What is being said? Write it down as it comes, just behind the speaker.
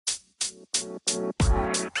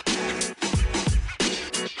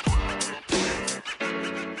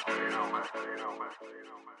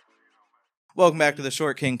Welcome back to the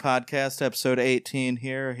Short King Podcast, episode 18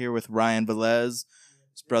 here with Ryan Velez,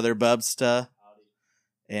 his brother Bubsta,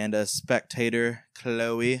 and a spectator,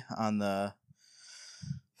 Chloe, on the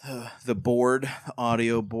board,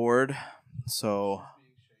 audio board. So,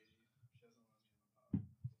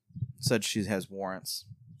 said she has warrants.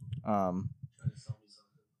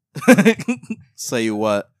 Say you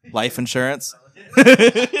what? Life insurance?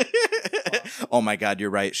 Oh my God, you're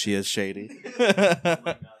right. She is shady.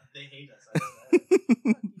 They hate us.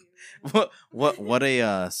 I know that. What a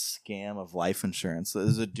scam of life insurance.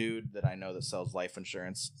 There's a dude that I know that sells life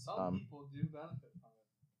insurance. Some people do benefit from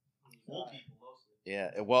it. Old people mostly.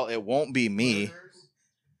 Yeah, well, it won't be me.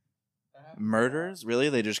 Murders? Really?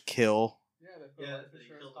 They just kill? Yeah, they Yeah, life they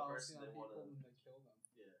insurance kill the policy person on they people wanna- and they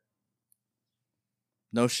kill them.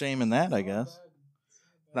 No shame in that, I guess.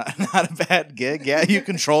 Not Not a bad gig. Yeah, you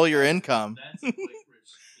control your income. That's a quick rich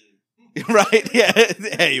scheme. Right? Yeah.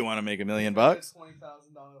 Hey, you want to make $1 million? $20,000 life insurance.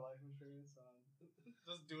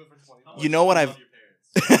 Just do it for $20. You know what How I've- much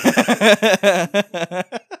do you love your parents?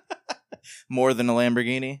 More than a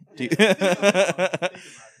Lamborghini? Think about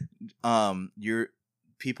it. Your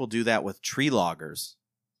people do that with tree loggers.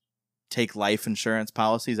 Take life insurance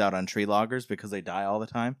policies out on tree loggers because they die all the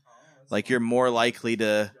time. Like you're more likely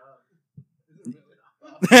to.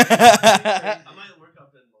 I might work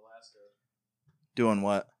up in Alaska. Doing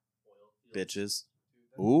what? Oil fields. Bitches.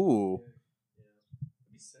 Ooh. Yeah.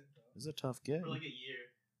 It'd be sick though. This is a tough gig. For like a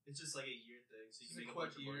year. It's just like a year thing. So you Just can a make quick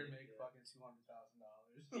bunch of year, money. make Yeah. fucking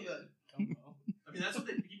 $200,000. Yeah. Come on. I mean, that's what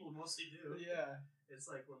people mostly do. Yeah. It's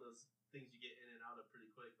like one of those things you get in and out of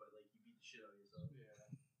pretty quick, but like you beat the shit out of yourself. Yeah.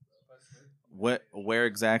 Where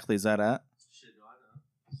exactly is that at? Shit, no, I know.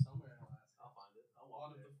 Somewhere in Alaska. I'll find it. I'll One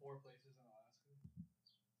walk of there. the 4 places in Alaska.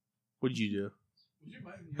 What did you do? Would you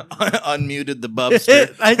mind Unmuted the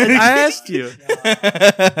Bubster. I asked you.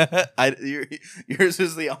 Yours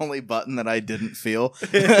is the only button that I didn't feel.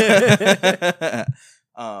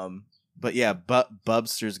 But yeah,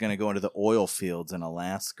 Bubster's gonna go into the oil fields in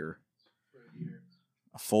Alaska. For a year.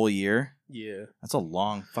 A full year? Yeah. That's a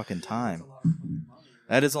long fucking time. That's a lot of fucking money.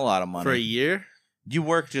 That is a lot of money. For a year? You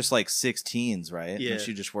work just like 16s, right? Yeah. Don't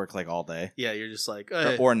you just work like all day? Yeah, you're just like,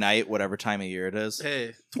 Or night, whatever time of year it is.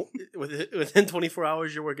 hey, within 24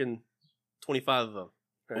 hours, you're working 25 of them.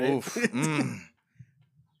 Right? Oof. Mm.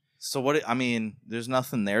 So what? I mean, there's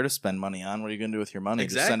nothing there to spend money on. What are you gonna do with your money?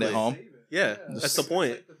 Just send it Exactly. home? Save it. Yeah, that's the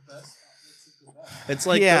point. It's like the best. It's like the best. It's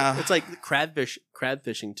like Yeah. it's like crab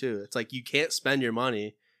fishing too. It's like you can't spend your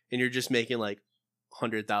money and you're just making like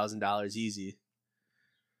 $100,000 easy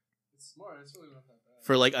It's smart. It's really not that bad.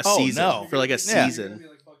 for like a Oh, season. no. For like a Yeah. You're season. gonna be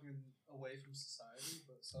like fucking away from society,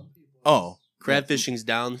 but some people. Oh, Crab fishing's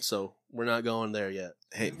down, so we're not going there yet.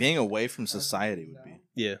 hey, being away from society would be.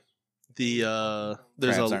 Yeah. The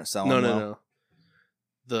there's Crabs a aren't selling no. well?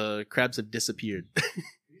 The crabs have disappeared.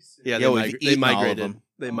 Yeah, Yeah, they, we've they eaten all of migrated. them.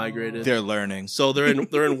 They migrated. They're learning. So they're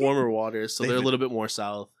in warmer waters, so they're a They've- little bit more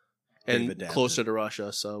south They've and adapted. closer to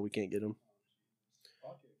Russia, so we can't get them.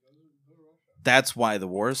 Fuck it. Go to Russia. That's why the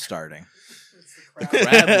war is starting. It's the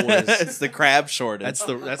Crab wars. It's the crab shortage.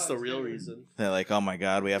 That's the real reason. They're like, oh my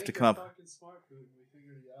God, we have to come up. Fucking smart food. We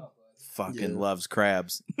figured it out, bud. Fucking Yeah. loves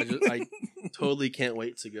crabs. I totally can't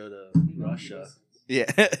wait to go to Russia. Yeah,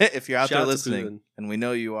 if you're out Shout there out to listening, Putin. and we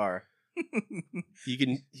know you are. You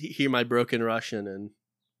can hear my broken Russian and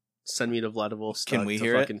send me to Vladivostok Can we to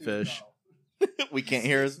hear it? fucking fish. We can't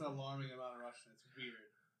hear It's us. an alarming amount of Russian. It's weird.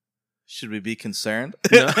 Should we be concerned?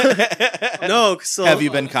 No. No, so Have you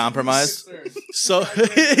been compromised? So-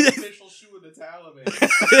 official shoe of the Taliban.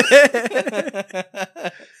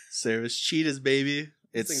 service cheetahs, baby.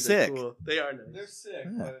 It's These things are sick. cool. They are nice. They're sick,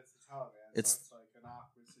 Yeah. but it's the Taliban. It's- So it's like an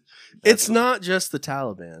awkward situation. It's not just the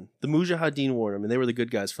Taliban. The Mujahideen wore them, and they were the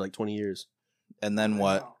good guys for like 20 years. And then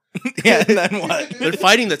what? Wow. Yeah, and then what? They're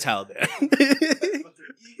fighting the Taliban. But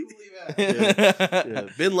they're equally bad. Yeah.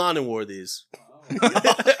 Bin Laden wore these. Oh.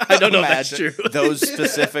 I don't know if that's Imagine true. Those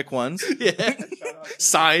specific ones. Yeah. Shout out to-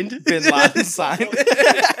 Signed. Bin Laden signed. How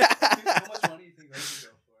much money do you think those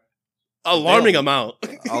would go for? Alarming amount.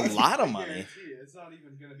 A lot of I money. guarantee you, it's not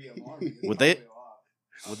even going to be alarming. It's Would they- probably a lot.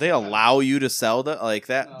 Would they allow you to sell that like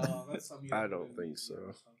that? No, that's something you I have to don't do think so.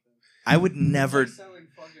 or something. I would never. It's like selling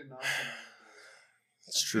fucking Nazi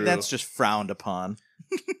It's true. That's just frowned upon.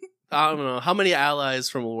 I don't know. How many allies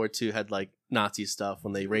from World War II had like Nazi stuff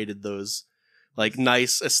when they raided those like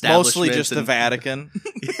nice establishments? Mostly just the and- Vatican.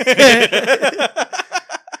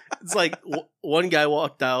 It's like one guy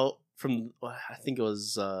walked out from I think it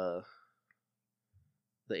was the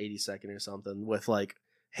the 82nd or something with like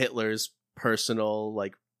Hitler's personal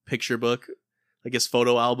like picture book, like his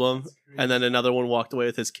photo album, and then another one walked away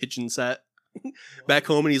with his kitchen set. Back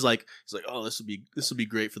home, and he's like, oh, this will be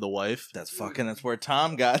great for the wife. That's where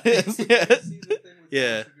Tom got his.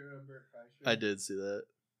 Yeah, I did see that.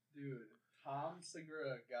 Dude, Tom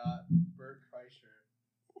Segura got Bert Kreischer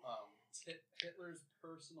Hitler's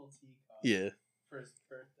personal teacup. Yeah. For his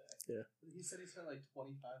birthday. Yeah. He said he spent like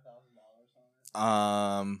 $25,000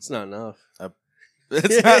 on it. It's not enough.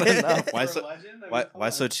 It's not enough. For Why a so? legend? I mean, Why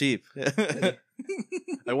so cheap?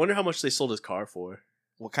 I wonder how much they sold his car for.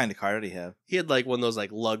 What kind of car did he have? He had like one of those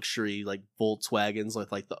like luxury like Volkswagens with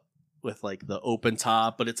the open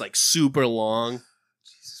top, but it's like super long.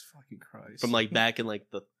 Jesus fucking Christ! From like back in like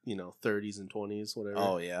the 30s and 20s, whatever.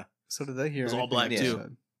 Oh yeah. So did they hear? It was all anything black you too.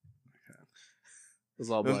 said? It was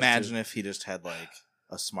all black Imagine too. if he just had like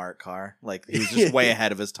a smart car, like he was just way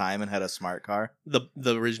ahead of his time and had a smart car. The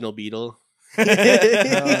original Beetle. He He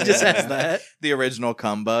just has that. The original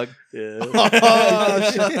cum bug. Yeah.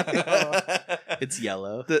 Oh, shit. It's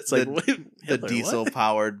yellow. The- It's like the- what? The Hitler, diesel what?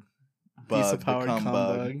 powered bug. Diesel-powered the cum cum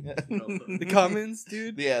bug. The Cummins,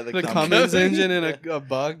 dude. Yeah, The cum Cummins bug. engine and a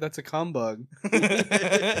bug. That's a cum bug.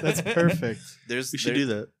 That's perfect. We We should do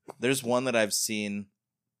that. There's one that I've seen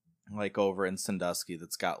like over in Sandusky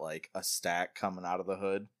that's got like a stack coming out of the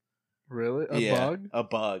hood. Really? A Yeah, bug? A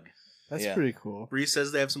bug. That's Yeah. pretty cool. Bree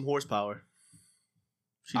says they have some horsepower.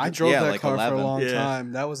 I drove yeah, that like car 11. for a long Yeah.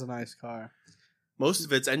 time. That was a nice car. Most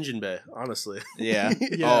of it's engine bay, honestly. Yeah.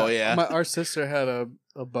 Oh yeah. Our sister had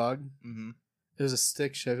a bug. hmm It was a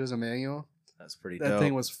stick shift. It was a manual. That's pretty That dope.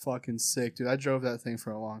 thing was fucking sick, dude. I drove that thing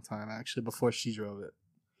for a long time, actually, before she drove it.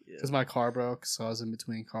 Because my car broke, so I was in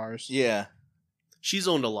between cars. Yeah. She's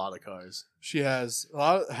owned a lot of cars. She has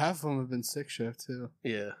half of them have been stick shift too.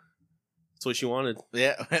 Yeah. That's what she wanted.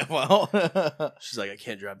 Yeah. Well. She's like, I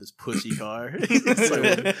can't drive this pussy car. It's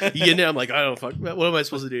like, you get in there, I'm like, I don't fuck. What am I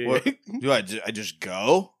supposed to do? What? Do I just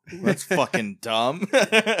go? That's fucking dumb.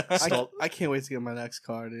 I can't wait to get my next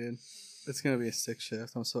car, dude. It's gonna be a stick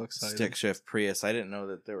shift. I'm so excited. Stick shift Prius. I didn't know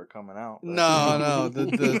that they were coming out. but- No,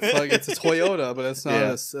 it's a Toyota, but it's not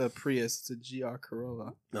Yeah. a Prius. It's a GR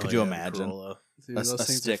Corolla. No, Could you yeah, imagine? Corolla. Dude, A those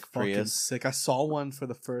things stick are fucking Prius. sick. I saw one for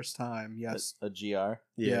the first time. Yes. A GR.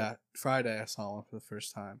 Yeah. Friday I saw one for the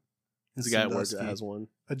first time. There's a guy at work that Sandusky. has one.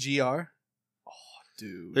 A GR? Oh,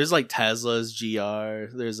 dude. There's like Tesla's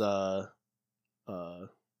GR. There's a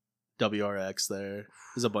WRX there.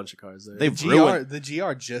 There's a bunch of cars there. They've GR, ruined. the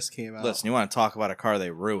GR just came out. Listen, you want to talk about a car they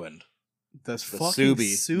ruined? That's The fucking Subi,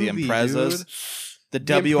 the Subi, Imprezas, dude. the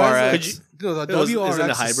The WRX. Impreza- No, the It was- WRX isn't it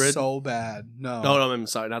a is hybrid? so bad. No, no, I'm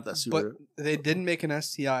sorry, not that Subaru. but they didn't make an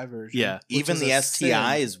STI version. Yeah. which Even is the a sin.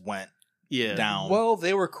 STIs went Yeah. down. Well,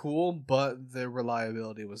 they were cool, but their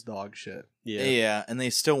reliability was dog shit. Yeah. Yeah, and they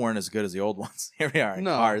still weren't as good as the old ones. Here we are in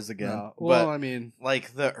No, cars again. no. Well, But I mean,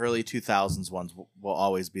 like the early 2000s ones will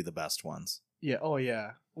always be the best ones. yeah. Oh,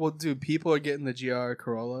 yeah. Well, dude, people are getting the GR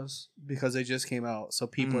Corollas because they just came out. So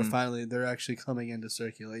people are they're actually coming into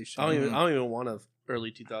circulation. I don't even want a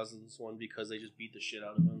early 2000s one because they just beat the shit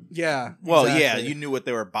out of them. Yeah. Well, exactly. yeah, you knew what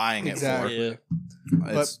they were buying it Exactly. Yeah. for.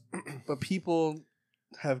 It's- But people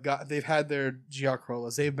they've had their GR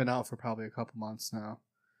Corollas. They've been out for probably a couple months now.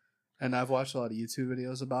 And I've watched a lot of YouTube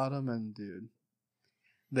videos about them. And, dude,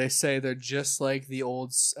 they say they're just like the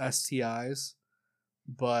old STIs,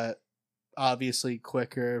 but obviously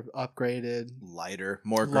quicker, upgraded, lighter,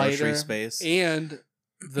 more grocery lighter, space. and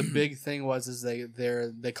the big thing is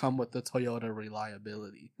they come with the Toyota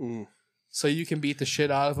reliability, Mm. so you can beat the shit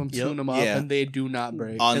out of them, Yep. tune them up, Yeah. and they do not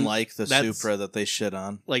break. Unlike the that's- Supra that they shit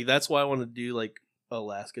on. Like, that's why I want to do, like, a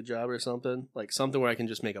Alaska job or something. Like, something where I can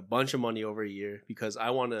just make a bunch of money over a year because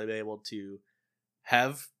I want to be able to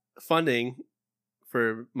have funding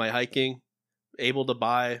for my hiking, able to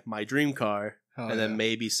buy my dream car, Hell and then yeah.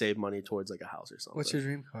 maybe save money towards, like, a house or something. What's your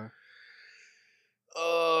dream car?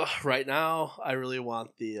 Right now, I really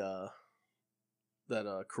want that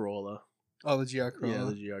Corolla. Oh, the GR Corolla. Yeah,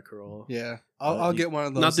 the GR Corolla. Yeah, I'll get one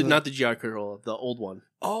of those. Not the GR Corolla, the old one.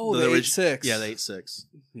 Oh, the the orig- 8.6. Yeah, the 8.6.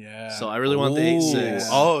 Yeah. So I really want the 8.6. Yeah.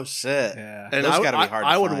 Oh shit! Yeah. And Those I, gotta be hard to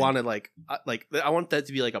I would find. want it I want that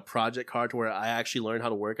to be like a project car to where I actually learn how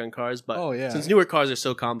to work on cars. But Oh, yeah. since newer cars are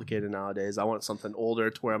so complicated nowadays, I want something older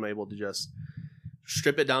to where I'm able to just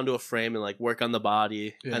strip it down to a frame and like work on the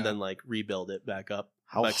body Yeah. and then like rebuild it back up.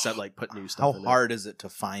 How Except like put new how stuff. in hard is it to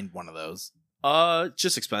find one of those? It?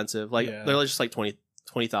 Just expensive. Like Yeah. they're just like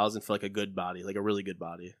 20,000 for like a good body, like a really good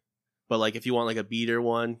body. But like if you want like a beater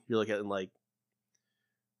one, you're looking at like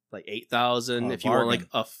 8,000. Oh, If you want bargain. like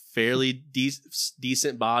a fairly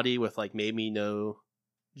decent body with like maybe no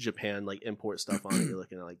Japan like import stuff on it, you're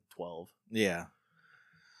looking at like 12. Yeah.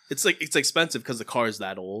 It's expensive because the car is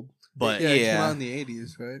that old. But Yeah, it came Yeah. out in the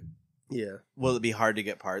 80s, right? yeah, Will it be hard to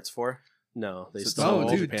get parts for? no, they So it's still all Oh,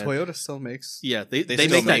 old dude, Japan. Toyota still makes. Yeah, they They make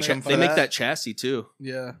still that. make them for They make that? that chassis too.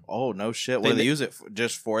 Yeah. Oh, no shit. What They do they ma- use it for?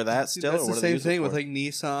 Just for that Dude, still? that's or the what do they same use it thing with for? like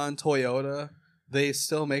Nissan, Toyota. They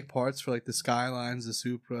still make parts for like the Skylines, the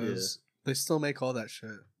Supras. They still make all that shit.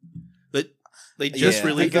 But they just Yeah.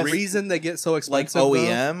 released The reason they get so like expensive, though-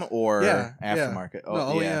 OEM or Yeah, aftermarket? no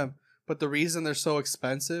Oh, OEM. yeah. But the reason they're so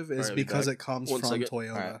expensive is Alright, be because back. it comes One from second.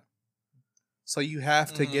 Toyota. Alright. So you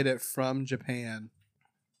have to Mhm. get it from Japan.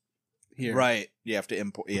 Here, Right. You have to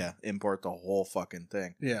import the whole fucking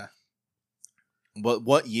thing. Yeah,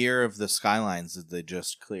 What year of the Skylines did they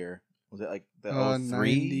just clear? Was it like the 03?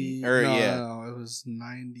 90. Or no, yeah. no, it was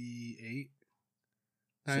 98.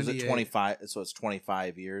 So is it 98. 25? So it's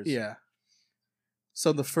 25 years? Yeah.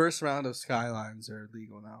 So the first round of Skylines are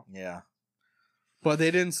legal now. Yeah. But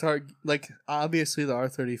they didn't start, like, obviously the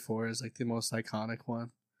R34 is like the most iconic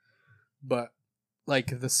one. But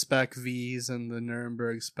like the Spec Vs and the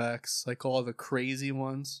Nuremberg specs, like all the crazy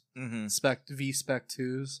ones, Mm-hmm. Spec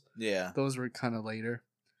 2s, Yeah. those were kind of later.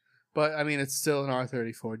 But I mean, it's still an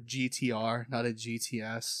R34 GTR, not a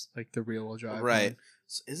GTS, like the rear wheel drive. Right. one.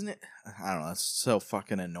 So isn't it? I don't know. It's so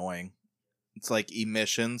fucking annoying. It's like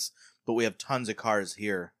emissions, but we have tons of cars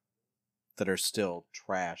here that are still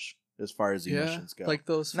trash as far as Yeah, emissions go. like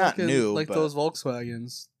those Not fucking, new, like but- those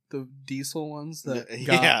Volkswagens, the diesel ones that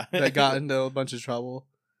Yeah. that got into a bunch of trouble.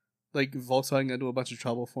 Like Volkswagen got into a bunch of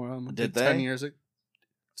trouble for them. Did like 10 they? years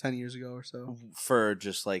 10 years ago or so. for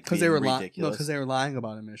just like Because being they were ridiculous. because they were lying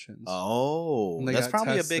about emissions. Oh, And they that's got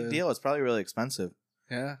probably a big tested. deal. It's probably really expensive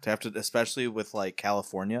Yeah. to have to, especially with like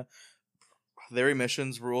California. Their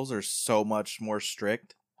emissions rules are so much more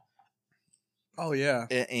strict, Oh yeah.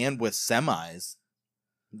 and with semis,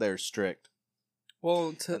 they're strict.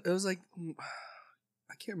 Well, it was like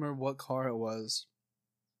I can't remember what car it was.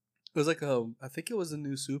 It was like I think it was a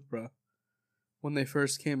new Supra. When they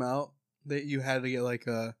first came out, you had to get like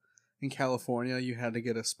in California, you had to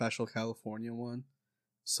get a special California one,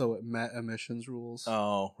 so it met emissions rules.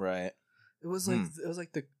 Oh, right. It was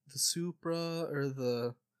like the Supra or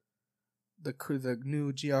the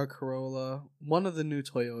new GR Corolla, one of the new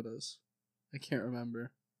Toyotas. I can't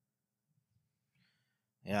remember.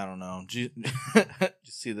 Yeah, I don't know. Did you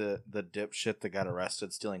see the dipshit that got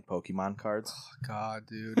arrested stealing Pokemon cards? Oh, God,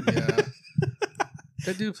 dude, yeah.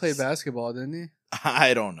 That dude played basketball, didn't he?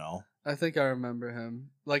 I don't know. I think I remember him.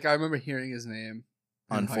 Like I remember hearing his name.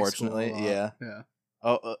 in high Unfortunately, school a lot. yeah. Yeah.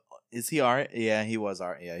 Oh, is he alright? Yeah, he was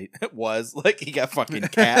alright. Yeah, he was. Like, he got fucking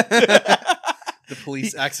cat. The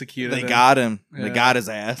police executed They him. got him. Yeah. They got his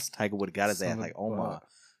ass. Tiger would have got his Son ass. of Like, a oh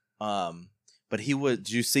my. butt. But he would.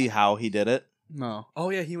 Did you see how he did it? No. Oh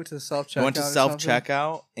yeah, he went to the self checkout. He went to self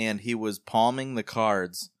checkout and he was palming the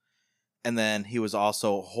cards, and then he was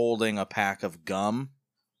also holding a pack of gum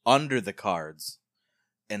under the cards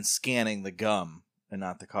and scanning the gum and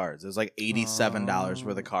not the cards. It was like $87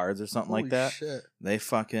 worth of cards or something like that. Shit. They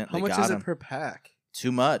fucking. How they much got is him. it per pack?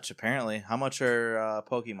 Too much, apparently. How much are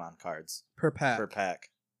Pokemon cards Per pack. per pack?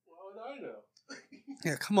 How would I know?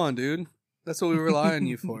 Yeah, come on, dude. That's what we rely on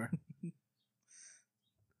you for.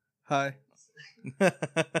 Hi. Do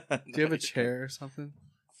you have a chair or something?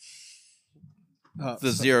 Oh,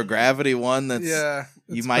 The zero gravity one. That's yeah.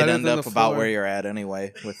 You it's might better end than up the about floor. where you're at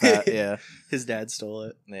anyway with that. Yeah, His dad stole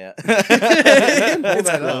it. yeah. Pull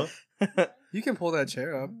that cool. up. You can pull that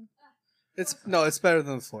chair up. It's better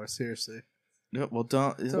than the floor. Seriously. No, well,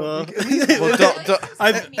 don't. Well, Well,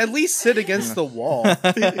 don't. At least sit against the wall.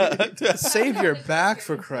 Save your back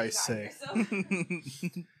for Christ's sake.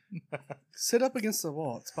 Sit up against the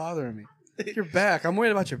wall. It's bothering me. Your back. I'm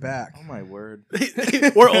worried about your back. Oh my word!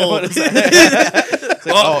 We're old. What is that? It's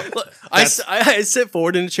like, Well, oh, I sit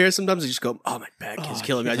forward in a chair sometimes and just go, oh, my back is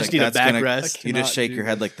killing me. I like, just need a that's back gonna- rest. you just cannot shake do your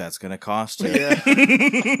head like that's gonna cost you.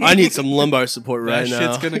 I need some lumbar support right That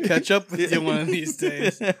now. shit's gonna catch up with you one of these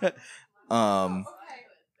days.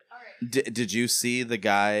 Did you see the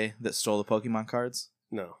guy that stole the Pokemon cards?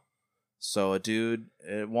 No. So a dude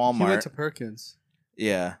at He Walmart. went to Perkins.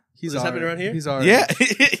 Yeah. He's Does this happen alright. around here? He's alright. Yeah.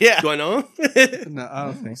 Yeah. Do I know him? No, I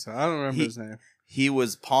don't think so. I don't remember He- his name. He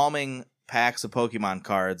was palming packs of Pokemon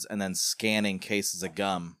cards and then scanning cases of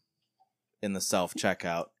gum in the self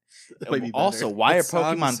checkout. That might be better. Also, why It's are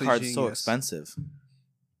Pokemon honestly cards so genius. expensive?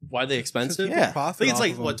 Why are they expensive? Yeah. I think it's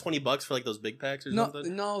like, what, $20 for like those big packs or No,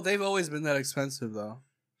 something? no, they've always been that expensive though.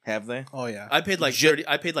 Have they? Oh yeah. I paid like Ju-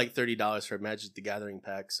 $30 for a Magic the Gathering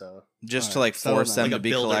pack. So Just to Alright, like so force them like to a be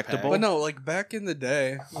builder pack. collectible. But no, like back in the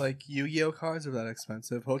day, like Yu-Gi-Oh cards are that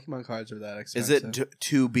expensive. Pokemon cards are that Is expensive.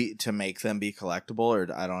 it to make them be collectible, or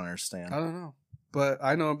I don't understand? I don't know. But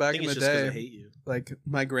I know I back think in it's the just because I day, hate you. like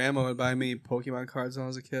my grandma would buy me Pokemon cards when I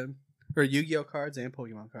was a kid, or Yu-Gi-Oh cards and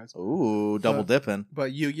Pokemon cards. Ooh, double dipping.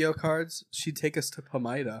 But Yu-Gi-Oh cards, she'd take us to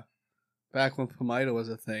Pomida, back when Pomida was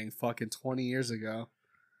a thing, fucking 20 years ago.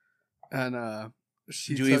 And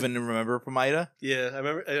she Do you even remember Pomida? Yeah, I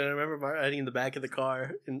remember riding in the back of the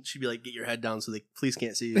car, and she'd be like, "Get your head down so the police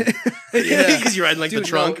can't see you." Yeah. because you're riding like Dude, the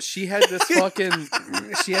trunk. no, she had this fucking.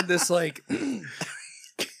 She had this like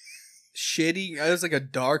shitty. It was like a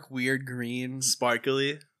dark, weird green.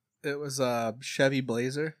 Sparkly. It was a Chevy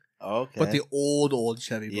Blazer, Okay. but the old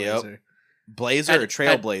Chevy Yep. Blazer. Blazer or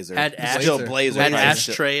Trailblazer? had ash- Still Blazer. Had right?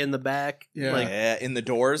 ashtray in the back. Yeah. Like, Yeah, in the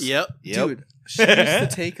doors. yep. Yep. Dude, she used to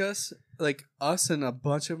take us, like us and a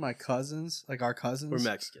bunch of my cousins, like our cousins. We're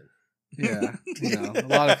Mexican. Yeah, a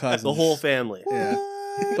lot of cousins. The whole family. Yeah.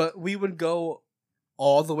 But we would go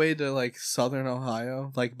all the way to like southern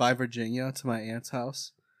Ohio, like by Virginia, to my aunt's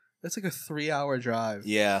house. That's like a 3-hour drive.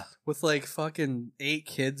 Yeah. With like fucking 8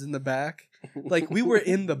 kids in the back. Like we were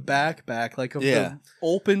in the back, like of Yeah. the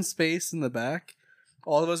open space in the back.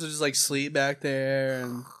 All of us would just like sleep back there,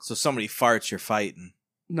 and So somebody farts, you're fighting.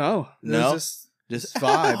 no, it No? was Just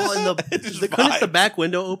vibes. Oh, and Just couldn't the vibes. back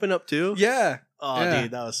window open up too? yeah. Oh, Yeah.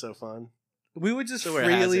 dude, that was so fun. We would just So we're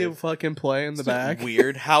freely hazard. fucking play in the back.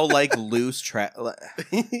 Weird how like loose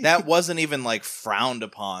that wasn't even like frowned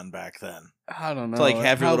upon back then. I don't know. To like it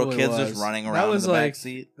have your little probably kids was. just running That around in was the like, back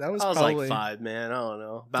seat. That was I was probably like 5, man. I don't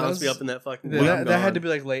know. Bounce was- me up in that fucking. That had to be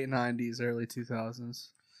like late 90s, early 2000s.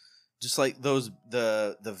 Just like those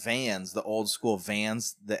the vans, the old school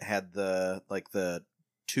vans that had the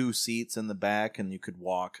 2 seats in the back, and you could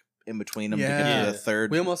walk in between them to get Yeah. to the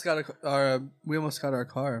third. We almost got our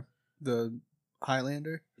car, the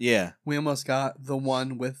Highlander. Yeah. We almost got the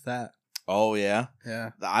one with that. Oh yeah.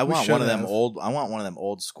 Yeah, I We want should one of them have. old. I want one of them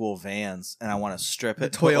old school vans, and I want to strip the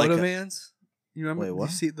it. put, Toyota like, vans. You remember? Wait, what?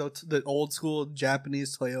 You see the old school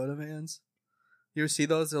Japanese Toyota vans? You ever see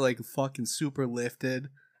those? They're like fucking super lifted,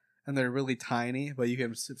 and they're really tiny, but you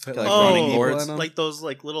can fit like Like running people boards? in them. like those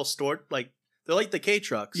like little store like they're like the K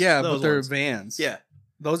trucks. Yeah, those but they're ones. vans. Yeah,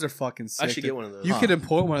 those are fucking sick. I should get one of those. You Huh. could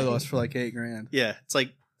import one of those for like $8,000. Yeah, it's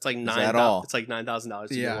like $9,000. that all? It's like $9,000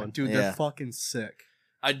 to get Yeah, one. dude, Yeah. they're fucking sick.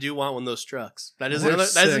 I do want one of those trucks. That is They're another.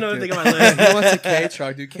 That is sick, another dude. thing on my list. He wants a K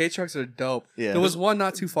truck, dude. K trucks are dope. Yeah. There was one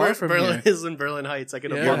not too far from Berlin here. is in Berlin Heights. I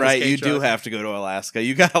could. Yeah. afford You're this right. K You do truck. have to go to Alaska.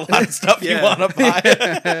 You got a lot of stuff you Yeah. want to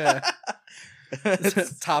buy.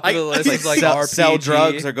 Top of the list It's is like sell, RPG. sell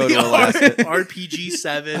drugs or go to Alaska. RPG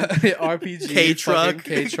 7 RPG, K truck.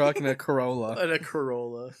 K truck, and a Corolla. and a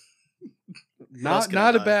Corolla. else Not can I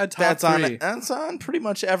not a buy? bad top That's three. that's on pretty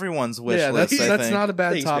much everyone's wish Yeah, list. I that's think. not a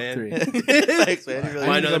bad Thanks, top man. 3. Thanks, man. You really I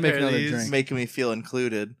Why need to another go make pair of another these? drink. making me feel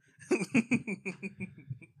included.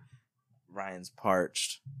 Ryan's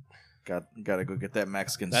parched. Got to go get that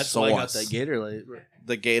Mexican That's sauce. why I got that Gatorade.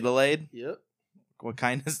 The Gatorade. Yep. What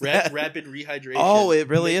kind is that? Rapid rehydration. Oh, it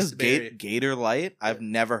really is Mixed berry. Gator Light. I've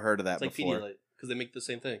never heard of that It's like before. Pedialyte because they make the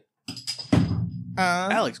same thing. Uh,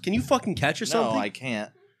 Alex, can you fucking catch or no, something? I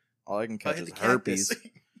can't. All I can I catch hit is the cactus. herpes.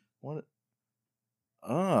 What?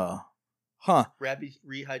 Oh, huh. Rapid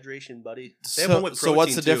rehydration, buddy. They have So, one with so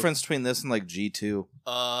what's protein, the too. difference between this and like G2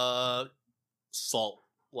 Salt,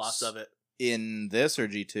 lots of it. in this or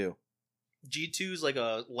G2? G2 is like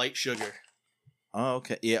a light sugar. Oh,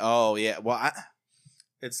 okay. Yeah. Oh, yeah. Well,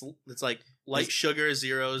 It's like light sugar,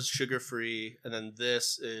 zeros, sugar free, and then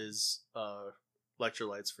this is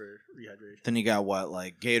electrolytes for rehydration. then you got what,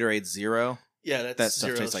 like Gatorade Zero? Yeah, that's That stuff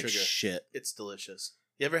zero tastes like sugar. shit. It's delicious.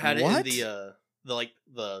 You ever had it What? in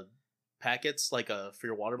the packets like for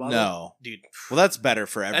your water bottle? No. dude. Well, that's better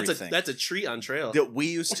for everything. That's a treat on trail. That we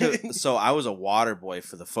used to. So I was a water boy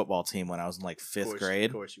for the football team when I was in like Of fifth course- grade.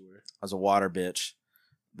 Of course you were. I was a water bitch.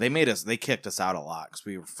 They kicked us out a lot because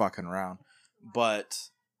we were fucking around. But,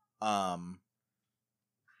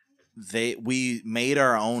 we made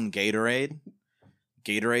our own Gatorade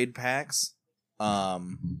packs,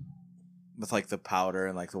 with like the powder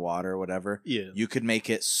and like the water or whatever. Yeah. You could make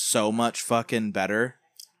it so much fucking better.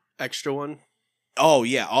 Extra one. Oh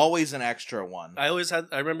yeah, always an extra one. I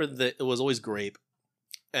remember that it was always grape.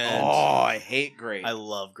 And Oh, I hate grape. I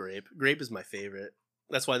love grape. Grape is my favorite.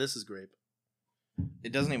 That's why this is grape.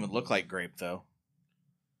 It doesn't even look like grape though.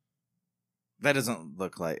 That doesn't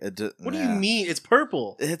look like it. What do you mean? It's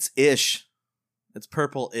purple. It's ish. It's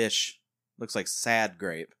purple-ish. Looks like sad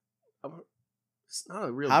grape. It's not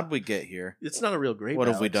a real. How'd we get here? It's not a real grape. What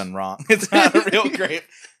have we Alex. done wrong? It's not a real grape.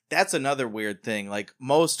 That's another weird thing. Like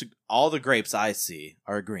all the grapes I see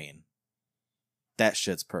are green. That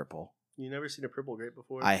shit's purple. You never seen a purple grape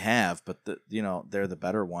before? I have, but they're the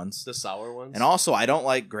better ones. The sour ones. And also, I don't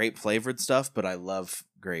like grape flavored stuff, but I love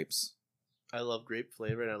grapes. I love grape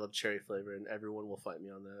flavor and I love cherry flavor, and everyone will fight me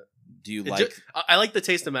on that. Do you It like I like the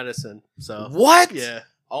taste of medicine. So what? Yeah.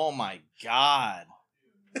 Oh my god.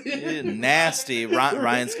 Ew, nasty.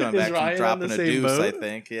 Ryan's coming Is back Ryan from on dropping the a same deuce, I boat?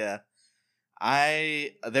 think. Yeah.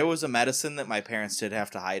 There was a medicine that my parents did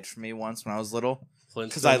have to hide from me once when I was little.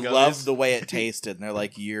 Because I Flintstone loved gummies. the way it tasted. And they're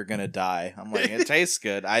like, you're going to die. I'm like, it tastes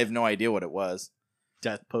good. I have no idea what it was.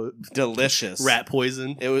 Death Delicious. rat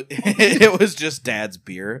poison. It was just dad's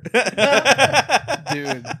beer. Dude,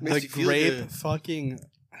 the Makes you feel grape good. fucking.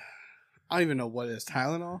 I don't even know what it is.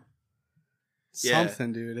 Tylenol? Yeah.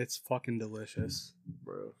 Something, dude. It's fucking delicious.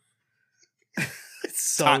 Bro. It's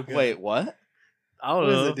so good. Wait, what? I don't What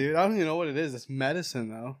know. is it, dude? I don't even know what it is. It's medicine,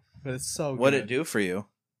 though. But it's so good. What'd it do for you?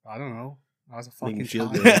 I don't know. I was a Make me fucking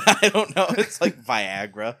feel child. good. I don't know. It's like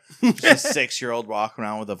Viagra. Just a 6-year-old walking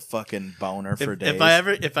around with a fucking boner for days. If I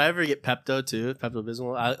ever get Pepto too, Pepto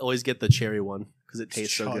Bismol, I always get the cherry one because it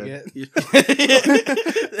tastes so chug good.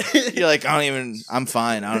 You're like, I'm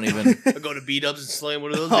fine. I don't even. I go to B-Dubs and slam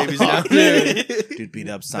one of those Oh, babies down. Dude, beat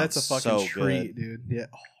up sounds That's a fucking so treat, good. dude. Yeah.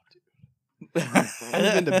 Oh, dude. I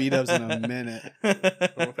haven't been to B-Dubs in a minute. I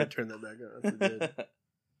don't know if I turn that back on. If it did. Can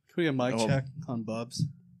we get a mic Oh. check on Bubs?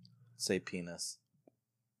 Say penis.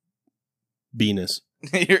 Venus.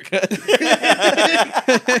 You're good.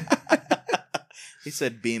 He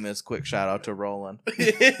said Bemis. Quick shout out to Roland.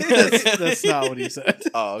 That's not what he said.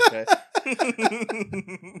 Oh, okay.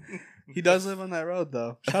 He does live on that road,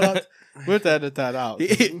 though. Shout out. We have to edit that out.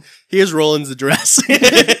 Here's Roland's address.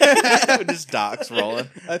 Just docs Roland.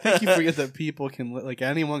 I think you forget that people can, like,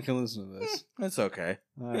 anyone can listen to this. It's okay.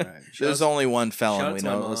 All right. There's only one shout felon out we to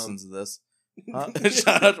my know that mom. listens to this. Huh?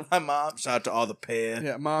 Shout out to my mom. Shout out to all the pair.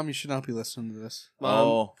 Yeah, Mom, you should not be listening to this. Mom,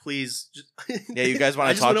 Oh. please. Yeah, you guys I want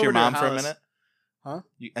to just talk went to your over to her mom for a house. minute? Huh?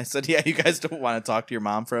 I said, yeah, you guys don't want to talk to your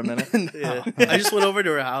mom for a minute? Yeah. I just went over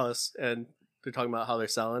to her house and they're talking about how they're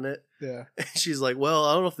selling it. Yeah. And she's like, well,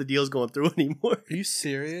 I don't know if the deal's going through anymore. Are you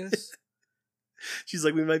serious? She's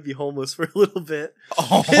like, we might be homeless for a little bit.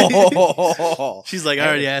 Oh. She's like, I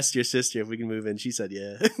already asked your sister if we can move in. She said,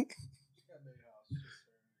 yeah.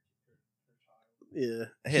 Yeah.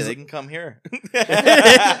 Hey, they can come here.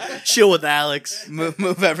 Chill with Alex.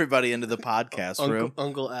 move everybody into the podcast room.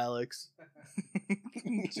 Uncle Alex.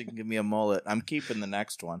 So you can give me a mullet. I'm keeping the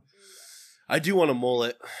next one. I do want a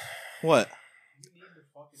mullet. What? You need to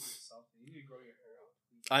fucking do something. You need to grow your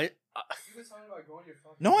hair out. You've been talking about growing your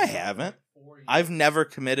fucking No, I hair out haven't. for 4 years. I've never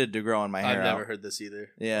committed to growing my hair I've never out. heard this either.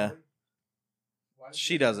 Yeah. Why did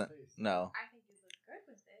She you do doesn't. that face? No. I think you look good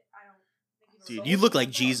with it. I don't think Dude, you look like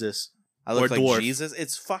Jesus. I look Or like dwarf. Jesus.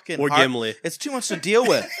 It's fucking Or hard. Gimli. It's too much to deal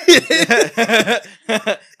with.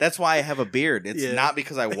 That's why I have a beard. It's Yeah. not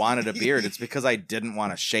because I wanted a beard. It's because I didn't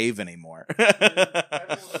want to shave anymore. Everyone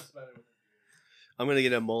looks better with a I'm going to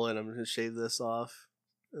get a mullet. I'm going to shave this off.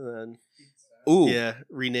 And then, Ooh. yeah,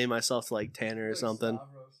 rename myself to like Tanner or beard. something.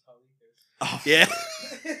 Stavros Halikas. Oh, Yeah.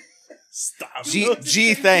 Stop.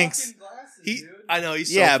 Gee, thanks. Fucking glasses, He, dude. I know,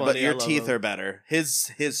 he's so Yeah, funny. but your I love teeth him. are better.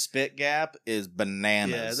 His spit gap is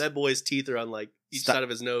bananas. Yeah, that boy's teeth are on like each Sta- side of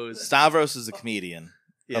his nose. Stavros is a comedian.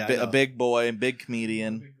 Yeah, a big boy, big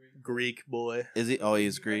comedian. Big green- Greek boy. Is he? Oh,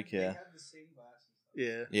 he's They Greek. have Yeah. the same glasses.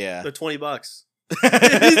 Yeah. Yeah. They're $20.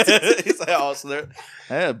 He's like, oh, so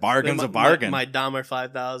they're bargain's a bargain. My Dahmer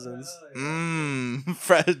 5000s.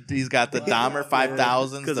 Fred, he's got the Dahmer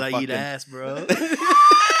 5000s. Because the I fucking- eat ass, bro.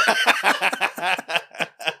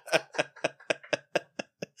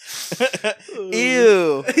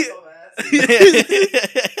 Ew.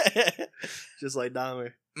 Just like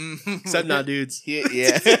Dahmer. Mhm. Except not dudes. Yeah, you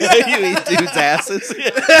eat dudes' asses.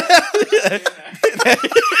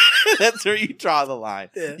 That's where you draw the line.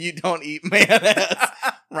 Yeah. You don't eat man ass.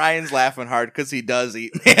 Ryan's laughing hard because he does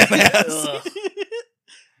eat man ass. Ugh. It's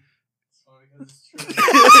funny 'cause it's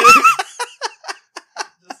true.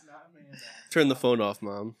 Just not man. Turn the phone off,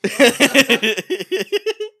 Mom.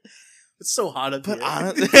 It's so hot up But here.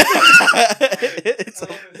 honestly, it's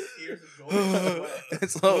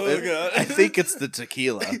it's low. Oh, God. I think it's the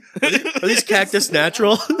tequila. Are these cactus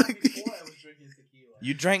natural?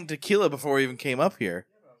 You drank tequila before we even came up here.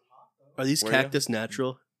 Are these Were you? cactus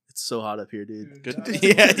natural? It's so hot up here, dude. Good.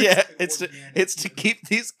 Yeah. It's to keep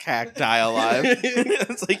these cacti alive.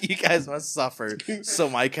 It's like you guys must suffer so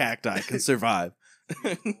my cacti can survive.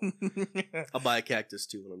 I'll buy a cactus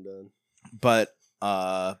too when I'm done. But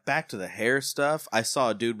Back to the hair stuff. I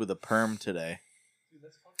saw a dude with a perm today.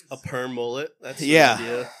 A perm mullet. That's Yeah. an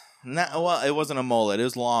idea. Well, it wasn't a mullet. It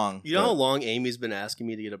was long. You know how long Amy's been asking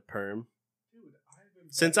me to get a perm?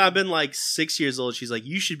 Since I've been like 6 years old, she's like,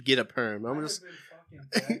 "You should get a perm." I'm just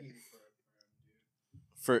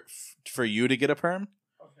for you to get a perm.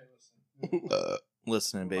 Okay, listen.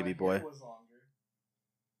 Listening, baby My boy. hair was longer.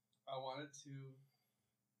 I wanted to,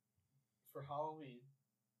 for Halloween,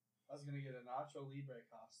 I was gonna get a Nacho Libre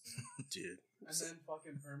costume, dude. and then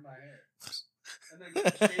fucking perm my hair, and then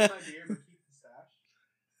shave my beard but keep the stash.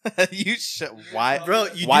 You should. Why, Bro,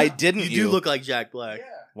 Why didn't you? You do look like Jack Black. Yeah,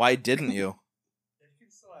 Why didn't you? it can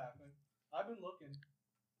still happen. I've been looking.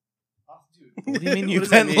 Oh, dude. What do you mean What you've does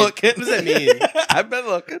that been mean? looking? What does that mean? I've been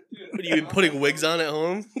looking. Dude, What, you been putting wigs on at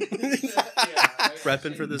home?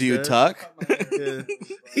 Prepping for this Do you day? tuck? Yeah.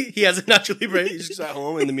 He has a Nacho Libre. He's just at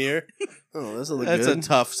home in the mirror. Oh, this will look That's good. a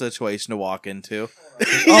tough situation to walk into.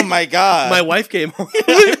 Oh my god. My wife came home.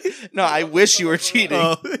 No, I wish you were cheating.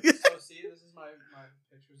 Oh. So see, this is my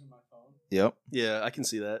pictures in my phone. Yep. Yeah, I can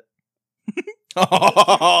see that.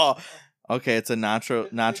 Oh, okay, it's a Nacho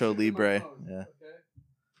Pictures in my Libre. phone, Yeah. Okay.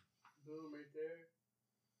 Boom, right there.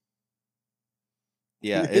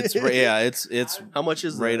 Yeah, it's How much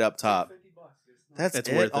is right that? up top. $50, dude. That's It's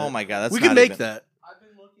it? worth Oh it. my god, that's we not can make even- that. I've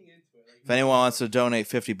been looking into it. Like, If anyone wants to donate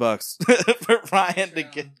 $50 for Ryan to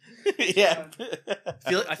get, yeah.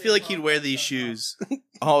 I feel like he'd wear these shoes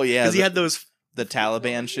Oh yeah, because he had those. the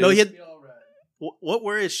Taliban shoes. No, he had- Be all red. What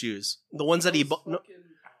were his shoes? The ones that he bought. No, Fucking-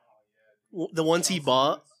 oh, the ones he yeah.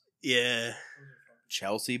 bought. Yeah,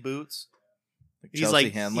 Chelsea boots. he's Chelsea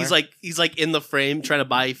like Handler? he's like in the frame trying to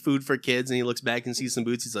buy food for kids, and he looks back and sees some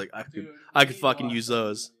boots. He's like, I could Dude, I could we fucking watched use that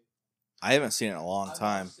those. movie. I haven't seen it in a long I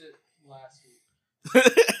time. watched it last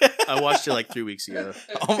week. I watched it like 3 weeks ago.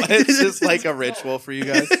 Oh my, it's just like a ritual for you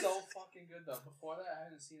guys. It's so fucking good though. Before that, I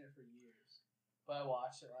hadn't seen it for years, but I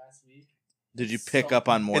watched it last week. Did you It's pick so up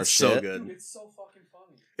on good. more It's shit? so good. Dude, it's so fucking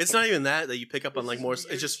funny. It's not even that you pick up on It's like just more. weird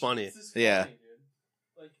It's just shit. funny. It's just Yeah. funny, dude.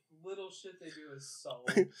 Like little shit they do is so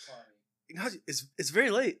funny. God, it's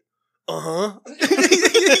very late. And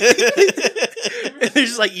they're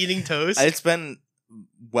just like eating toast. It's been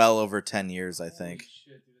well over 10 years, I think. Holy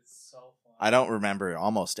shit, dude, it's so funny. I don't remember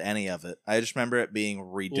almost any of it. I just remember it being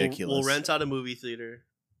ridiculous. We'll rent out a movie theater.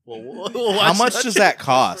 We'll How watch much that. does that For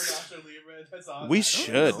cost? Nacho Libre, that's on We that.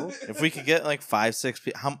 should. know. If we could get like 5-6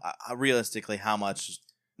 people, realistically, how much?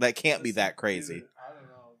 That can't be that crazy. Dude, I don't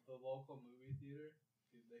know. The local movie theater,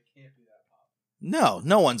 dude, they can't be that popular.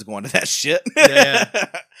 No one's going to that shit. Yeah.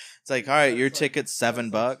 It's like, all right, your That's like- ticket's that's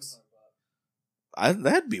 $7. like $200.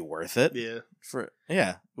 That'd be worth it.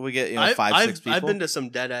 Yeah, We get I've, 5-6 people. I've been to some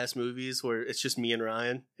dead ass movies where it's just me and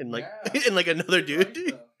Ryan and like Yeah. and like another You're dude, right,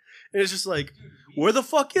 though. and it's just like, Dude, we- where the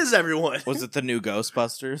fuck is everyone? Was it the new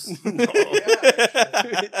Ghostbusters? No.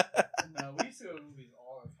 No, we used to go to movies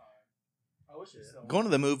all the time. I wish we still Going to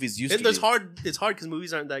the movies used to It's be hard. It's hard because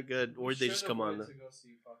movies aren't that good, or We they just should've come on. went to go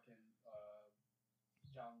see fucking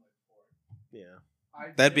John Wick 4. Yeah,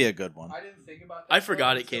 I That'd be a didn't- good one. I didn't think about that. I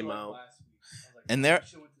forgot until, it came like, out. last week. I was like, And "Fuck, there- we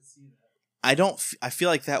should've went to see that." I feel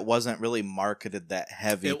like that wasn't really marketed that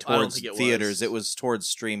heavy I don't towards think it theaters. was. It was towards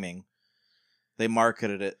streaming. They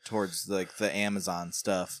marketed it towards like the Amazon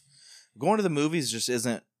stuff. Going to the movies just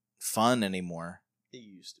isn't fun anymore. it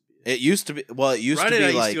used to be. It used to be. Well, it used Ryan to and I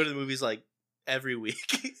be used like to go to the movies like every week.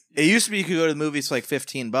 it used to be. You could go to the movies for like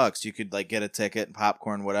 $15. You could like get a ticket,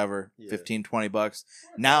 popcorn, whatever. Yeah. $15-20. Or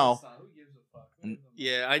Now- Palestine, who gives a fuck? Who gives a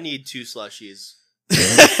Yeah, I need 2 slushies.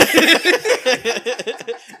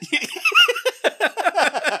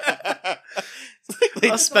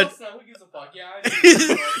 I'll spend, Palestine, who gives a fuck? Yeah, I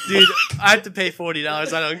know. dude. I have to pay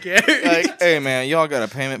 $40. I don't care. like, hey man, y'all got a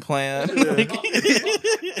payment plan? Dude,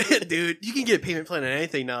 you can get a payment plan on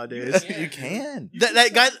anything nowadays. Yeah. You can.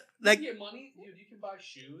 That guy, You that can get money, dude. You can buy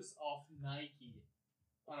shoes off Nike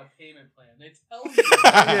on a payment plan. They tell you.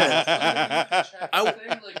 Yeah. I would think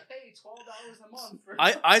like, hey, $12 a month. For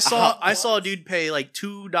I saw a dude pay like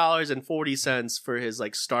 $2.40 for his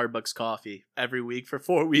like Starbucks coffee every week for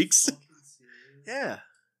 4 weeks. Fucking serious? Yeah.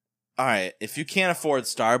 All right, if you can't afford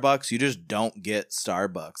Starbucks, you just don't get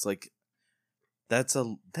Starbucks. Like that's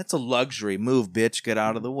a luxury. Move, bitch, get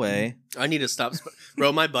out of the way. I need to stop,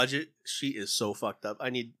 bro. My budget sheet is so fucked up.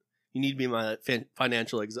 You need to be my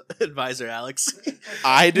financial advisor, Alex.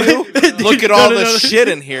 I do. Dude, Look at no, all no, the no. shit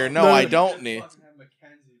in here. No, No, I no. don't need. Fucking have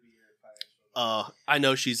Mackenzie be your financial advisor. I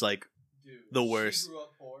know she's like Dude, the worst. She grew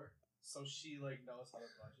up poor, so she like knows how to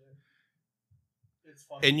budget. It's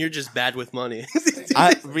fucking. and you're just bad with money.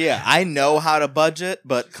 I know how to budget,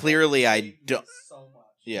 but clearly I don't. So much.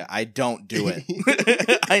 Yeah, I don't do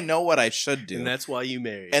it. I know what I should do. And that's why you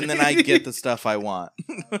married. And then I get the stuff I want.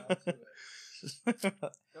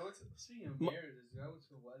 Speaking of marriages, I went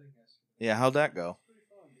to a wedding yesterday. Yeah, how'd that go? Pretty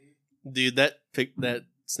fun, dude. Dude, that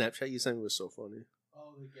Snapchat you sent me was so funny.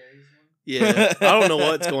 Oh, the gays one? Yeah, I don't know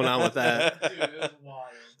what's going on with that. Dude, it was wild.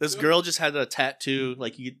 This girl just had a tattoo,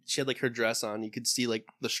 like she had like her dress on. You could see like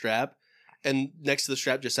the strap, and next to the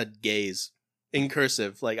strap just said "gays" in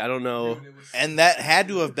cursive. Like I don't know. Dude, it was And that had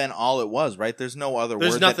to have been all it was, right? There's no other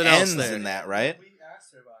There's word nothing that else ends there. in that, right? We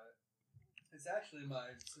asked her about it. It's actually my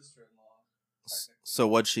sister-in-law. technically. So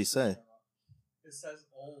what'd she say? It says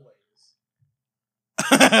always.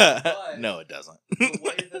 No, it doesn't. The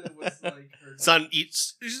way that it was like her It's on each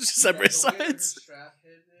separate the way that her sides. strap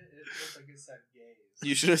hid it looked like it said gays.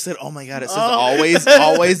 You should have said, "Oh my god, it says Oh.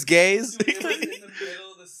 always gays." Dude, it was in the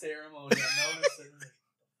middle of the ceremony. I noticed it.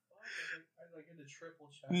 I like in the triple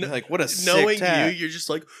check. You're like, what a sick Knowing tat. you're just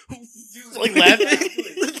like, Dude, like laughing,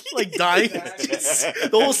 exactly. like dying. Exactly.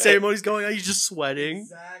 The whole ceremony's going on. You're just sweating.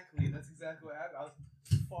 Exactly. That's exactly what happened. I was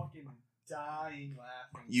fucking dying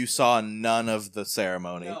laughing. You saw none of the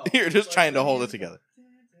ceremony. No. You're just Like, trying to when hold you- it together.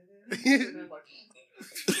 And then, like,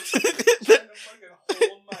 trying to fucking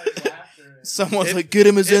hold my laughter in. Someone's If- like, "Get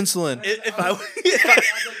him his And insulin." If I I- would like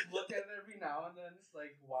look at it every now and then,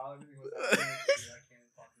 like while everything was happening. I can't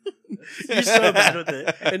fucking do this. You're so bad with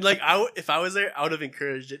it. And like, if I was there, I would have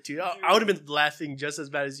encouraged it too. I would have been laughing just as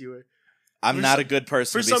bad as you were. I'm For not some- a good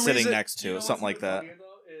person for to be some sitting reason- next You to, know something like what's that. funnier,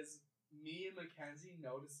 though, is me and Mackenzie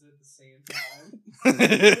noticed it at the same time. We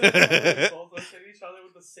both looked at each other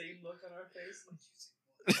with the same look on our face.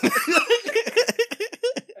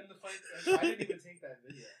 And the funny thing, I didn't even take that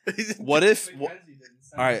video. What if? Mackenzie didn't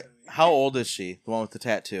send All it right, to me. how old is she? The one with the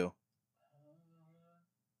tattoo.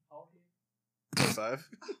 How old are you? 5.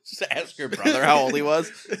 Just ask your brother how old he was.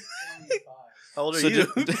 25. How old are So you?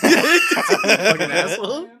 just- Fucking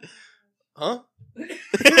asshole. Huh? You know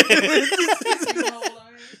how old I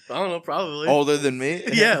am? I don't know. Probably. Older than me.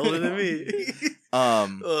 Yeah, older than me.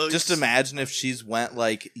 Just imagine if she's went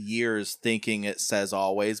like years thinking it says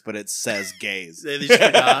always, but it says gays. They just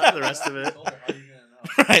forgot the rest of I it. told her, how you gonna know?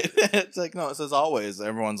 Right? It's like, no, it says always.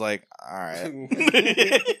 Everyone's like, all right.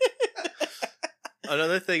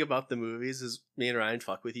 Another thing about the movies is me and Ryan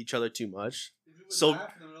fuck with each other too much. If we would So-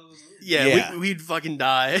 laugh in the middle of the movie. Yeah, Yeah. we'd fucking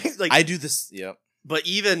die. Like, I do this. Yep. but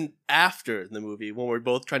even after the movie, when we're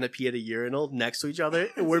both trying to pee at a urinal next to each other,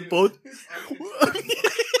 and we're Dude, both it's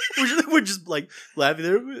we're just like laughing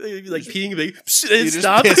there, like peeing, like and You're just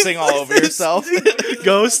stop, pissing all over yourself.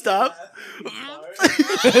 Go, stop.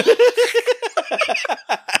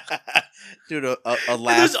 Dude, a And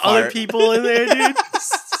laugh there's other fart. people in there, dude.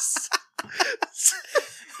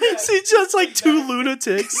 See, just like two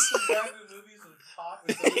lunatics.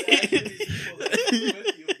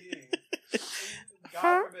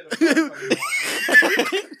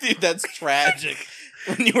 Dude, that's tragic.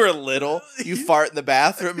 When you were little, you fart in the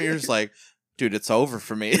bathroom, and you're just like, dude, it's over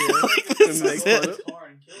for me. Like, this is it.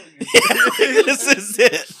 This is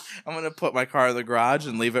it. I'm gonna put my car in the garage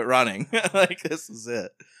and leave it running. Like, this is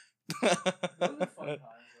it. Do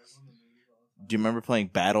you remember playing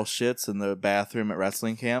battle shits in the bathroom at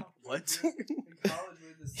wrestling camp? What?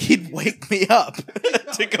 He'd wake me up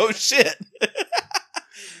to go shit.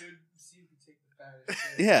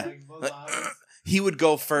 Yeah. He would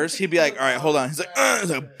go first. He'd be like, all right, hold on. He's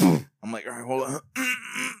like, boom. I'm like, all right, hold on. Okay,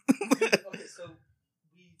 so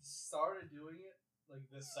we started doing it like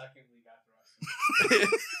the second week after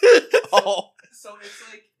wrestling. Oh. So it's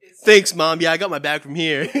like Thanks, Mom. Yeah, I got my bag from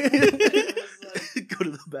here. It was like Go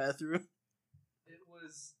to the bathroom. it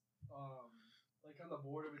was like on the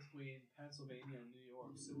border between Pennsylvania and New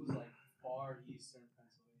York. So it was like far eastern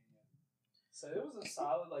Pennsylvania. So it was a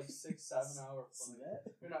solid like 6-7 hour flight.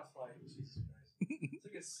 You're not flight, Jesus Christ. It's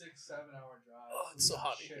like a 6-7 hour drive. Oh, it's so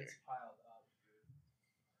hot in Shit's here. piled up,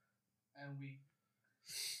 dude. And we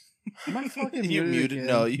Am I fucking You muted. again?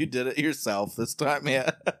 No, you did it yourself this time.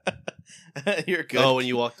 Yeah. You're good. Oh, when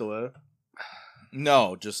you walked away.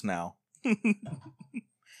 No, just now. Don't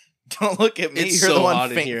look at me. It's You're so the one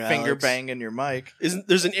hot in here, finger Alex. banging your mic.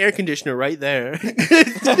 There's an air conditioner right there. For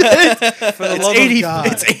the love of God.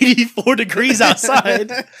 It's 84 degrees outside.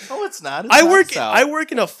 Oh, it's not. It's I nice out.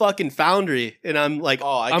 work in a fucking foundry, and I'm like,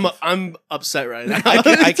 Oh, I'm upset right now.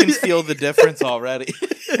 I can feel the difference already.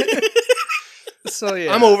 So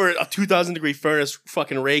yeah, I'm over a 2,000 degree furnace,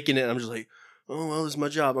 fucking raking it. And I'm just like, oh well, this is my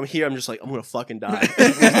job. I'm here. I'm just like, I'm gonna fucking die.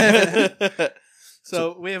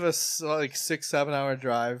 So we have a 6-7 hour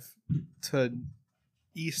drive to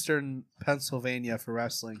eastern Pennsylvania for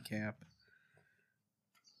wrestling camp,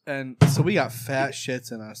 and so we got fat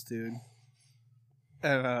shits in us, dude.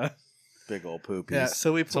 And Big old poopies. yeah,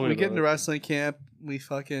 so we Tell me get about into it. wrestling camp. We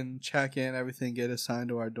fucking check in, everything, get assigned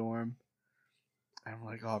to our dorm. And I'm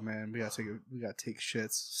like, oh man, we gotta take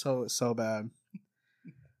shits so bad.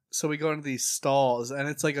 So we go into these stalls, and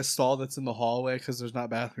it's like a stall that's in the hallway because there's not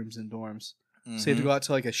bathrooms in dorms. So you have to go out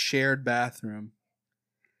to like a shared bathroom.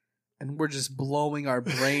 And we're just blowing our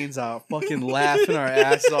brains out, fucking laughing our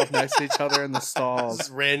asses off next to each other in the stalls.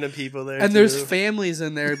 Just random people there. And there's families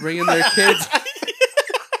in there bringing their kids.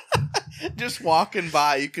 Just walking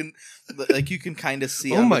by, you can kind of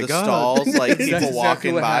see Oh under my the God. stalls, like That's people exactly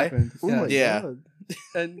walking what by. happened. Oh my Yeah. God.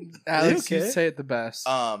 And Alex, okay? you say it the best.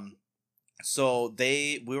 So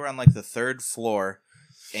we were on like the 3rd floor,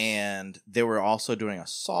 and they were also doing a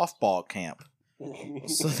softball camp.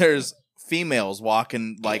 So there's females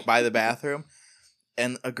walking like by the bathroom,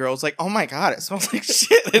 and a girl's like, "Oh my God, it smells like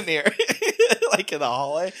shit in here," like in the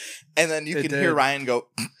hallway. And then you It can did. hear Ryan go,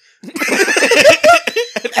 and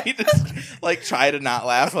he just like try to not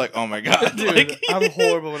laugh. Like, oh my God, Dude, like, I'm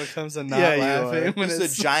horrible when it comes to not Yeah, you laughing. are. When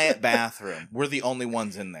it's a giant bathroom. We're the only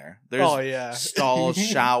ones in there. There's Oh yeah. stalls,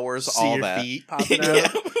 showers, See all your that. feet popping Yeah.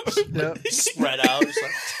 out. Yep. Spread out. Just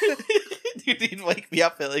like, Dude, he'd wake me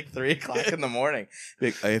up at like 3 o'clock in the morning. Be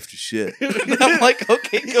like, I have to shit. And I'm like,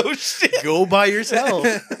 okay, go shit. go by yourself.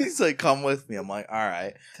 He's like, come with me. I'm like, all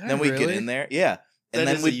right. Did I Then we get really? in there. Yeah. And And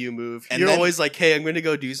then then we you move. and You're then- always like, "Hey, I'm going to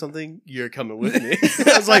go do something. You're coming with me."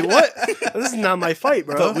 I was like, "What? This is not my fight,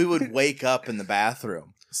 bro." but we would wake up in the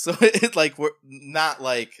bathroom. So it like we're not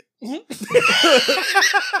like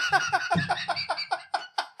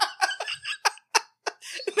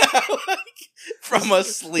not like from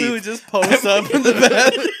asleep. We would just post up in the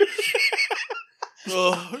bed.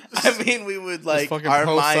 I mean, we would like Just fucking our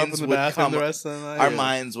post up minds in the would bathroom come. the rest of the night. Our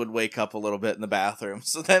minds would wake up a little bit in the bathroom.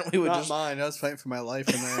 So then we would Not just mine. I was fighting for my life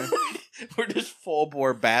in there. we're just full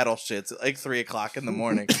bore battle shits at like 3 o'clock in the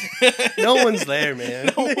morning. No one's there,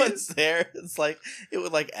 man. No one's there. It's like it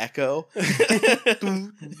would like echo.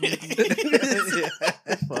 Dude,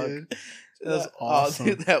 that was awesome.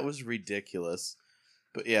 Dude, that was ridiculous.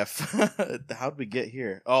 But yeah, how'd we get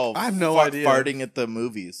here? Oh, I have no idea. Farting at the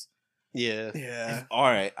movies. Yeah. Yeah. All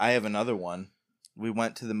right, I have another one. We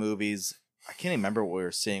went to the movies. I can't even remember what we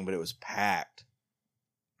were seeing, but it was packed.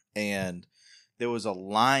 And there was a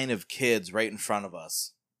line of kids right in front of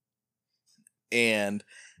us. And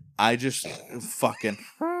I just fucking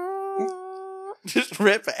just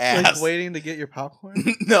rip ass. Like waiting to get your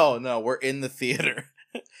popcorn? No, we're in the theater.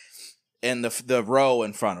 And the row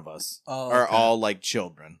in front of us are okay. all like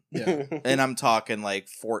children. Yeah. And I'm talking like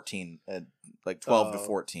 14, like 12 to Oh.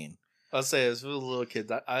 14. I'll say, as with little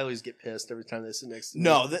kids, I always get pissed every time they sit next to me.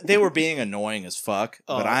 No, they were being annoying as fuck,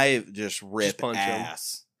 but Oh. I just rip punch 'em.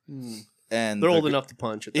 ass. Hmm. And They're the old gr- enough to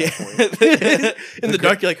punch at that Yeah. point. In the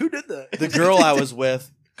dark, you're like, "Who did that?" The girl I was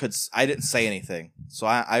with I didn't say anything, so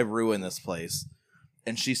I ruined this place.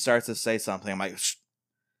 And she starts to say something. I'm like, Shh,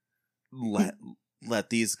 let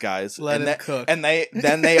these guys Let and him cook. And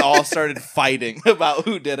then they all started fighting about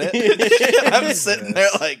who did it. I'm sitting there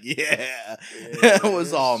like, yeah, it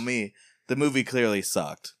was all me. The movie clearly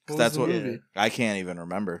sucked. 'Cause What was that's the what movie? I can't even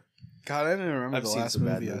remember. God, I don't even remember I've the seen last some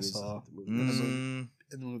bad movie I movies. saw Mm,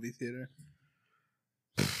 in the movie theater.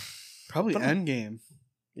 Probably But- Endgame.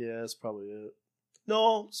 Yeah, that's probably it.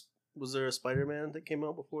 No, was there a Spider-Man that came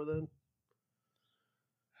out before then?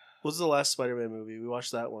 What was the last Spider-Man movie? We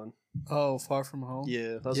watched that one. Oh, Far From Home?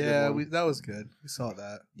 Yeah, that was a yeah, good one. that was good. We saw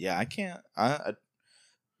that. yeah, I can't. I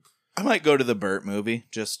might go to the Burt movie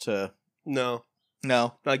just to. No,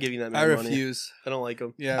 No, not giving that I man money. refuse. I don't like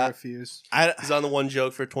him. Yeah, I refuse. He's on the one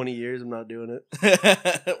joke for 20 years. I'm not doing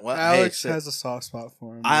it. well, Alex hey, has a soft spot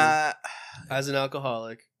for him. As an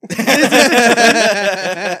alcoholic,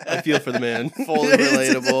 I I feel for the man. fully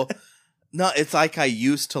relatable. No, it's like I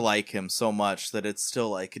used to like him so much that it's still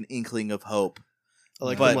like an inkling of hope. I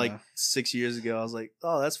liked But- him like 6 years ago. I was like,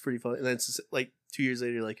 oh, that's pretty funny. And then it's like 2 years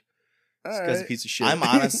later, you're like, this guy's a Alright. piece of shit. I'm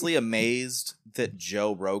honestly amazed that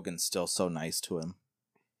Joe Rogan's still so nice to him.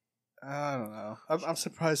 I don't know. I'm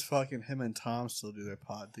surprised fucking him and Tom still do their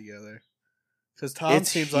pod together. Because Tom It's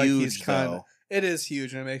seems like he's huge, kind of. though. It is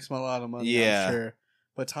huge and it makes him a lot of money, Yeah. I'm sure.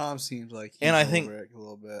 But Tom seems like he's And I over think- it a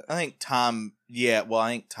little bit. I think Tom, I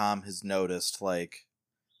think Tom has noticed like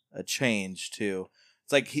a change too.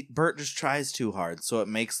 It's like Bert just tries too hard, so it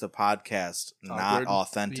makes the podcast not Awkward.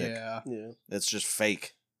 authentic. Yeah. yeah. It's just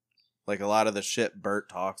fake. Like a lot of the shit Bert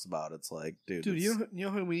talks about, it's like, dude, Dude, it's you know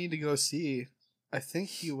who we need to go see? I think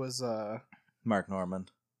he was Mark Norman.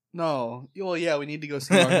 no. Well, yeah, we need to go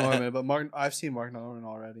see Mark Norman, but I've seen Mark Norman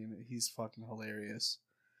already and he's fucking hilarious.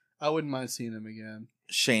 I wouldn't mind seeing him again.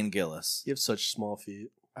 Shane Gillis. You have such small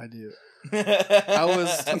feet. I do. I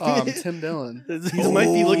was Tim Dillon. He might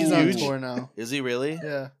be looking He's on huge. tour now. Is he really?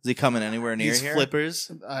 Yeah, Is he coming anywhere near These here? flippers.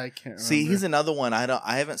 I can't remember. See, he's another one.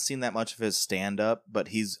 I haven't seen that much of his stand up, but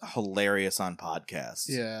he's hilarious on podcasts.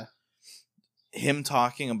 Yeah. Him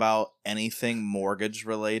talking about anything mortgage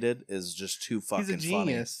related is just too fucking He's a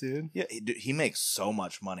genius, dude. funny. Yeah, he makes so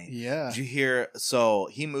much money. Yeah. Did you hear? So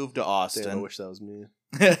he moved to Damn, I Austin. wish that was me.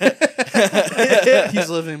 He's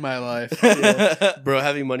living my life. Yeah. Bro,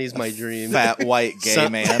 having money is my dream. Fat white gay So-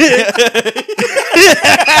 man.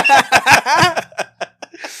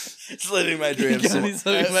 It's living my dreams. God, he's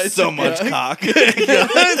living my So dream. much cock.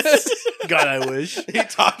 God, I wish. He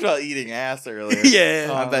talked about eating ass earlier. Yeah.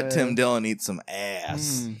 Oh, I bet man. Tim Dillon eats some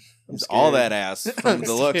ass. Mm. It's all scared. that ass from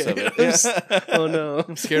the looks of scared. it. Oh no.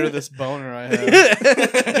 I'm scared of this boner I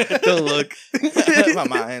have. Don't look. My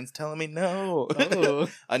mind's telling me no. Oh.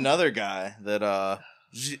 Another guy that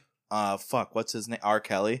fuck, what's his name? R.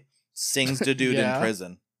 Kelly sings to dude Yeah. in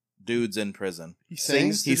prison. Dudes in prison. He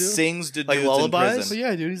sings. He to do? sings to Like dudes lullabies? in So prison.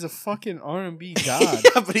 yeah, dude, he's a fucking R&B god.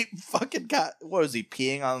 Yeah, but he fucking got. What was he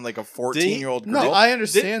peeing on like a 14-year-old girl? No, I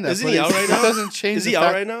understand that. Isn't but he out it right now? doesn't change. Is the he out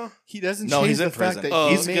fact- right now? He doesn't. No, change he's the in fact prison. that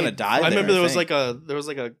He's made- gonna die. I remember there was think.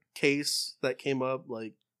 like a case that came up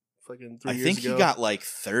like fucking 3 I years think ago. he got like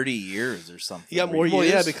 30 years or something. He got more Well,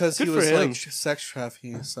 yeah, years. because Good he for was him. like sex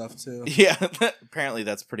trafficking and stuff too. Yeah, apparently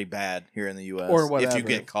that's pretty bad here in the U.S. Or If whatever. you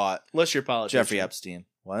get caught. Unless you're a politician. Jeffrey Epstein.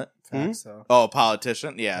 What? Facts, so. Oh, a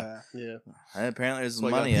politician? Yeah. Yeah. Apparently there's So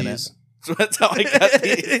I got money in it. these. So that's how I got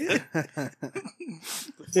these Yeah.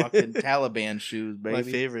 fucking Taliban shoes, baby. My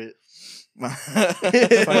favorite.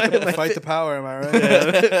 Fight the power, am I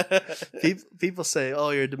right? Yeah. People say,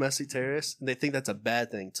 "Oh, you're a domestic terrorist," and they think that's a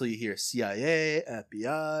bad thing until you hear CIA,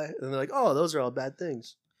 FBI, and they're like, "Oh, those are all bad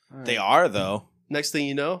things." They are, though. Next thing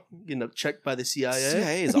you know, you get checked by the CIA.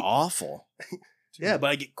 CIA is awful. Yeah, but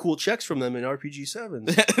I get cool checks from them in RPG 7.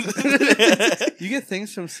 You get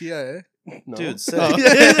things from CIA? No. Dude, sick. Oh.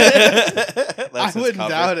 That's I his wouldn't cover.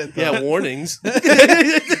 doubt it. Though. Yeah, warnings.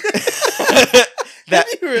 That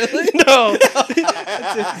really? No.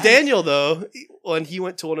 Daniel, though, when he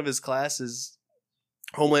went to one of his classes,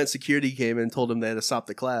 Homeland Security came and told him they had to stop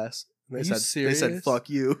the class. And Are they you said, They said, serious? fuck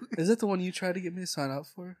you. Is that the one you tried to get me to sign up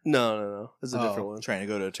for? No. It's a Oh. different one. trying to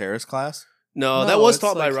go to a terrorist class? No, that was it's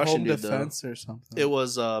taught by like Russian home dude, though. defense or something. It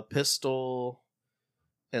was pistol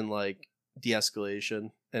and like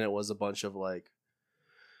de-escalation, and it was a bunch of like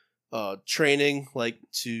training, like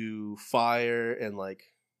to fire and like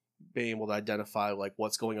being able to identify like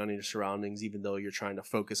what's going on in your surroundings, even though you're trying to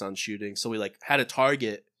focus on shooting. So we like had a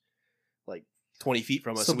target like 20 feet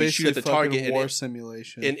from us, so and we shoot at the basically target fucking in, war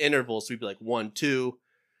simulation. in intervals. So we'd be like 1, 2,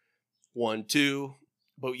 1, 2.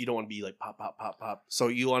 But you don't want to be like pop, pop, pop, pop. So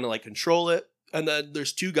you want to like control it. And then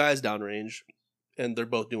there's 2 guys downrange, and they're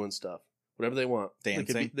both doing stuff. Whatever they want.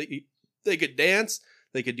 Dancing? They could dance.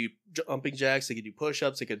 They could do jumping jacks. They could do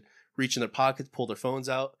push-ups. They could reach in their pockets, pull their phones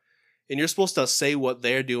out. And you're supposed to say what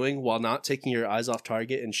they're doing while not taking your eyes off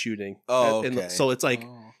target and shooting. Oh, And okay. so it's like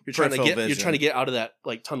Oh. you're trying Peripheral you're vision. trying to get out of that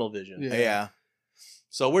like tunnel vision. Yeah. Yeah.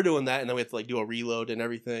 So we're doing that, and then we have to like do a reload and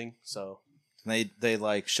everything. So They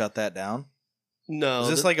like shut that down? no, Is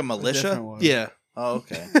this like a militia? different one. yeah. Oh,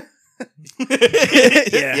 okay.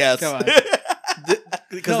 Yeah. Yes. Come on.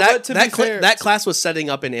 Because No, but to be fair- that class was setting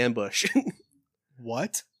up an ambush.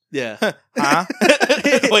 What? Yeah, Huh?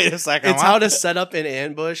 Wait a second. it's what? how to set up an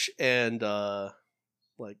ambush and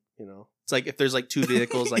like it's like if there's like 2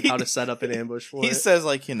 vehicles, like how to set up an ambush for He it. says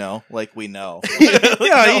like like we know. Yeah,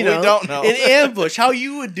 No, you know, we don't know. an ambush. How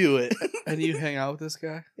you would do it? And you hang out with this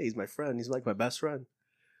guy? Hey, he's my friend. He's like my best friend.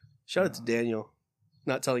 Shout out to Daniel.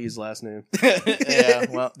 Not telling you his last name. Yeah,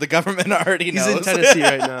 well, the government already He's knows. in Tennessee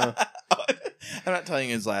right now. I'm not telling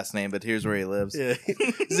you his last name, but here's where he lives. Yeah,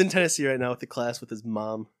 he's in Tennessee right now with the class with his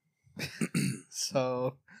mom.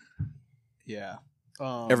 So, yeah.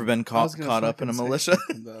 Ever been I was gonna caught up in a fucking say militia?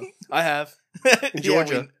 something, though. I have in Yeah,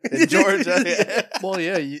 Georgia. in Georgia. Yeah. Well,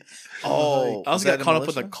 yeah. You, Oh, I also was got that caught up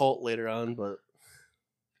with a militia? cult later on, but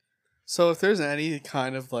so if there's any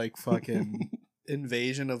kind of like fucking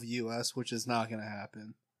invasion of U.S., which is not gonna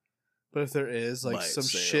happen, but if there is like By some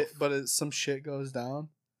itself. shit, some shit goes down,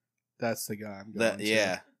 that's the guy I'm going That to.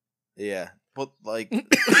 yeah. But like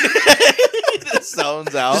it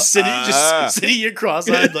sounds out. just sitting here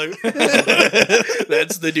cross-eyed like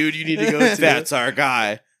that's the dude you need to go to. That's our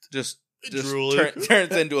guy. Just Drooling.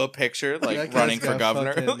 turns into a picture That like guy's running for got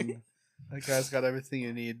governor. fucking- that guy's got everything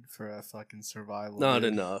you need for a fucking survival. Not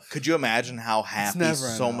dude. enough. Could you imagine how happy never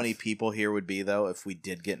so enough. many people here would be though if we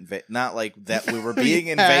did get invaded? Not like that we were Are you being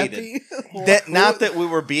invaded. happy? Not that we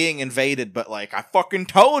were being invaded, but like I fucking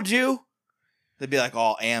told you. They'd be like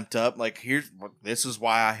all amped up, like this is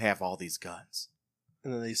why I have all these guns.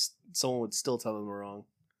 And then someone would still tell them they're wrong.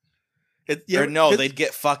 They'd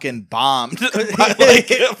get fucking bombed by like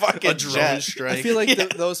a fucking drone jet. strike. I feel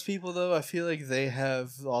like those people, though, I feel like they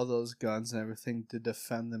have all those guns and everything to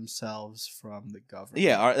defend themselves from the government.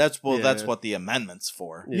 Yeah, that's Yeah. what the amendment's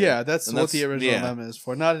for. Yeah, that's And what the that's- original yeah. amendment is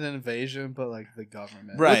for. Not an invasion, but like the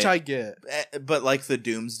government. Right. Which I get. But like the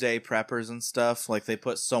doomsday preppers and stuff, like they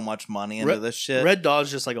put so much money into this shit. Red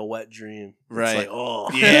Dawn's just like a wet dream. Right. It's like, oh.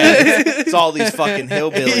 Yeah. It's all these fucking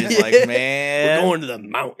hillbillies like, man. We're going to the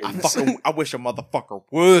mountains. I wish a motherfucker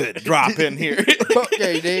would drop in here.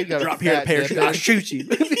 Okay, Dave, got Drop here, parachute. I'll shoot you.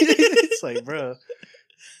 It's like, bro.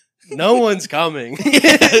 No one's coming.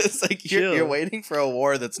 It's like Chill. you're waiting for a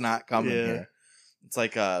war that's not coming Yeah. here. It's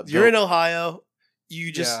like You're in Ohio.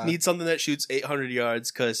 You just Yeah. need something that shoots 800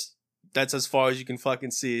 yards because that's as far as you can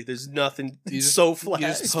fucking see. There's nothing. You It's just- so flat. you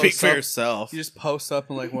just speak post for up- yourself. You just post up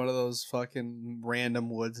in like one of those fucking random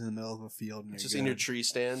woods in the middle of a field. And you're just good. in your tree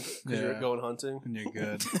stand because you're Yeah. going hunting. And you're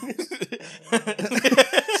good.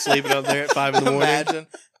 Sleeping up there at 5 in the morning. Imagine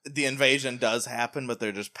the invasion does happen, but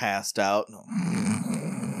they're just passed out.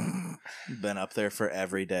 Been up there for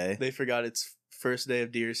every day. They forgot it's first day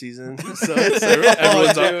of deer season, so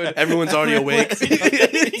everyone's already awake.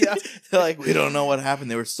 Yeah. They're like, we don't know what happened.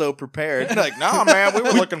 They were so prepared. They're like, nah, man, we were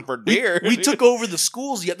looking for deer. We took over the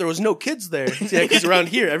schools, yet there was no kids there. Yeah, because around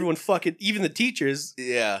here, everyone fucking, even the teachers,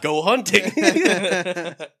 Yeah. go hunting.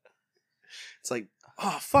 It's like,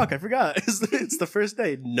 oh fuck, I forgot. It's the first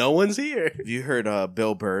day. No one's here. Have you heard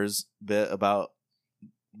Bill Burr's bit about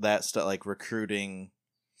that stuff, like recruiting,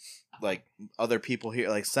 like other people here,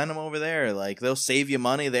 like send them over there, like they'll save you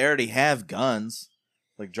money. They already have guns,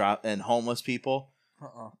 like and homeless people.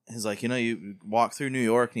 He's like, you walk through New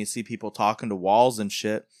York and you see people talking to walls and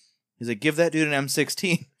shit. He's like, give that dude an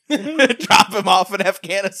M16. Drop him off in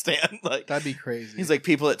Afghanistan. Like That'd be crazy. he's like,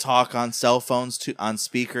 people that talk on cell phones on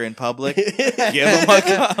speaker in public. Give them a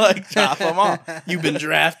gun, like drop them off. You've been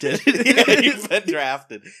drafted. Yeah, you've been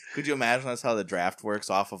drafted. Could you imagine that's how the draft works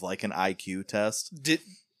off of like an IQ test? Did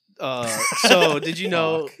you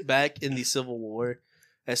know back in the Civil War,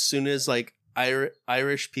 as soon as like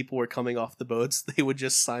Irish people were coming off the boats, they would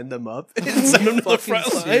just sign them up and send them to the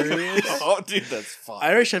front line. serious? Oh, dude, that's fun.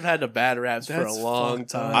 Irish have had a bad rap for a That's long fucked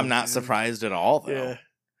time. up. I'm not surprised at all, though. Yeah,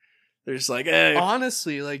 they're just like, hey,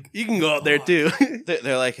 Honestly, like you can go out there too.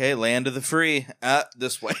 They're like, hey, land of the free.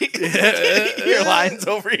 This way. Yeah. Your line's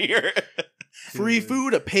over here. Free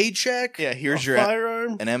food, a paycheck. Yeah, here's a your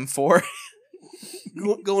firearm. an M4.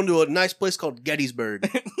 Going to a nice place called Gettysburg.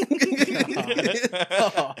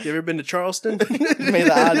 You ever been to Charleston? May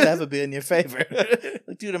the odds ever be in your favor.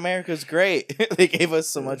 Like, dude, America's great. They gave us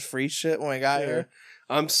so much free shit when we got here.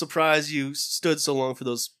 I'm surprised you stood so long for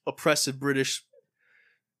those oppressive British.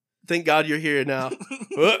 Thank God you're here now.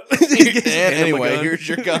 Anyway, here's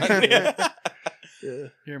your gun. Yeah, Yeah.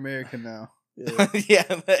 you're American now.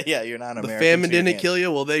 yeah, you're not The American. famine so you didn't can't- kill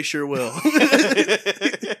you? Well, they sure will.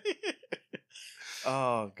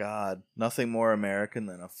 Oh God, nothing more American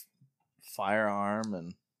than a firearm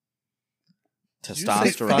and Did you say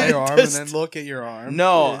testosterone. firearm and then look at your arm.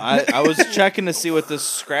 No, I was checking to see what this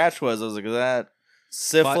scratch was. I was like, is that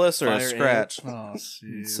syphilis or a Fire scratch? Oh,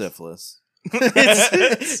 jeez. Syphilis.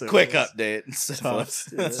 It's Quick syphilis. update. Syphilis.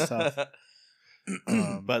 It's tough.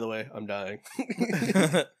 By the way, I'm dying.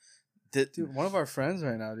 Dude, one of our friends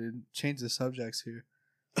right now, dude, change the subjects here.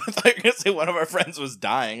 I thought you were gonna say one of our friends was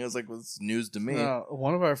dying. It was like, what's news to me? No,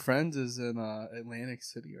 one of our friends is in Atlantic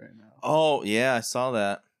City right now. Oh yeah, I saw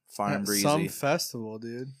that. Fine At breezy. some festival,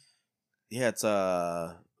 dude. Yeah, it's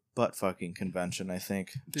a butt fucking convention, I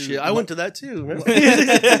think. Dude, Shit, I went to that too. Remember?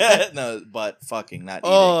 No, butt fucking, not eating.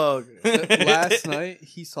 Oh, last night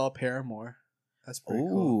he saw Paramore. That's pretty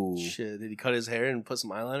cool. Ooh. shit! Did he cut his hair and put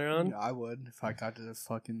some eyeliner on? Yeah, I would if I got to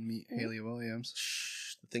fucking meet Haley Williams.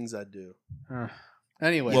 Shh, the things I do.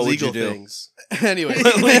 Anyway, What would Legal you do? things. anyway,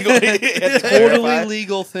 Legally, it's totally verified.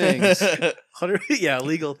 legal things. Yeah,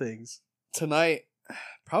 legal things. Tonight,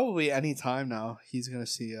 probably any time now, he's gonna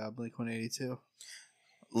see Blink 182.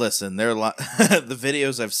 Listen, they're the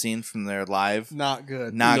videos I've seen from their live, Not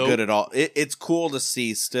good. not Nope. good at all. It's cool to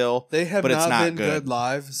see still. They have but it's not not been good. good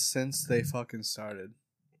live since they fucking started.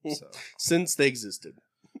 So, Since they existed.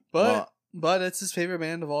 but Well, it's his favorite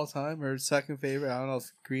band of all time, or second favorite. I don't know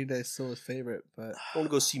if Green Day is still his favorite, but I want to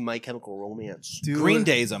go see My Chemical Romance. dude, Green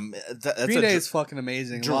Day's that's Green a Day is fucking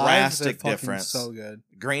amazing. Live, drastic they're fucking difference. So good.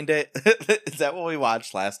 Green Day. Is that what we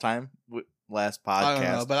watched last time? last I don't know,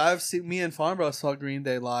 podcast. but I've seen me and Farnborough saw Green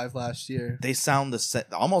Day live last year. They sound the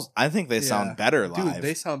almost. I think they Yeah. sound better live. Dude,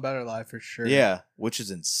 they sound better live for sure. Yeah, which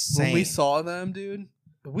is insane. When we saw them, dude,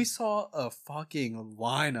 we saw a fucking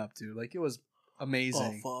lineup, dude. Like, it was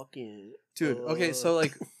amazing. fucking Dude, okay, so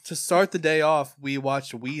like to start the day off, we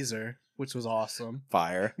watched Weezer, which was awesome.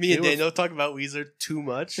 Fire. me and They were- Daniel talk about Weezer too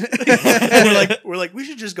much. we're like, we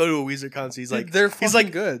should just go to a Weezer concert. He's like, they're fucking he's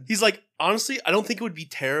like, good. he's like, honestly, I don't think it would be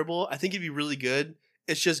terrible. I think it'd be really good.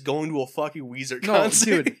 It's just going to a fucking Weezer No,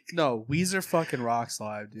 concert. dude, no, Weezer fucking rocks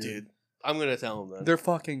live, dude. Dude, I'm gonna tell him that. They're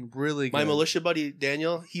fucking really good. My militia buddy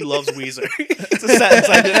Daniel, he loves Weezer. It's a sentence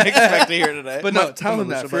I didn't expect to hear today. But My- no, tell my him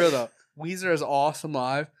that militia for real buddy. though. Weezer is awesome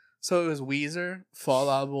live. So it was Weezer, Fall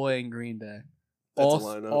Out Boy, and Green Day. That's a All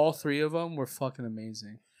lineup. all three of them were fucking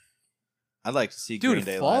amazing. I'd like to see Dude, Green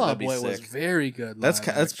Day Fall live. Out That'd be Boy sick. was very good. That's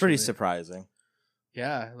live, that's pretty actually. surprising.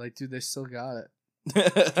 Yeah, like dude, they still got it.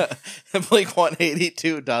 Blink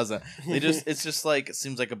 182 doesn't. It's just like it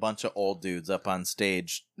seems like a bunch of old dudes up on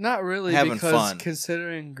stage. Not really, Having because fun.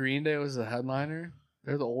 considering Green Day was the headliner,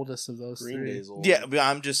 they're the oldest of those Green three. Day's old. Yeah, but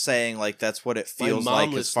I'm just saying like that's what it My feels mom like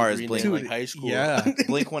as listened far to as Green Blink Day in, Dude, like high school. yeah.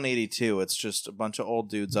 Blink 182. It's just a bunch of old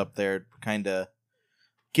dudes up there, kind of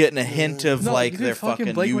getting a hint of No, like dude, their fucking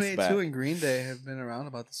fucking Blink youth 182 back. and Green Day have been around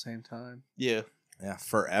about the same time. Yeah, Yeah,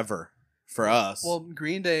 forever for us. Well,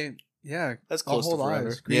 Green Day, yeah, that's our close to whole forever.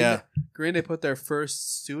 lives. Green Yeah. Day, Green Day put their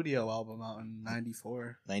first studio album out in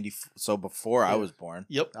 '94. 90. So before I Yeah. was born,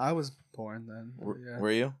 Yep, I was born then. were,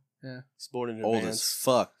 were you he's born in old as advance.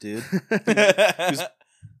 fuck, dude? Yeah.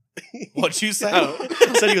 What'd you say?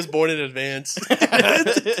 Said he was born in advance.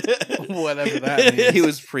 Whatever that means. He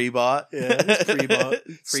was pre-bought. Yeah, it's pre-bought,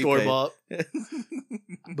 store Prepaid. bought.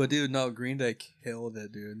 But dude, no, Green Day killed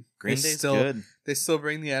it, dude. Green They Day's still, good. They still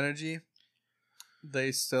bring the energy.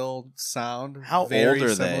 They still sound How very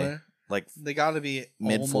old are they? similar. Like They got to be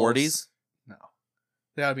mid almost- 40s? No,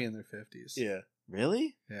 they got to be in their 50s. Yeah,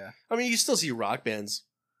 Really? Yeah. I mean, you still see rock bands.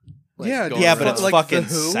 Yeah, going Yeah, but around. it's Like fucking The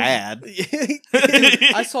Who? sad.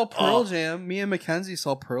 I saw Pearl Oh. Jam. Me and Mackenzie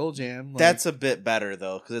saw Pearl Jam. Like, That's a bit better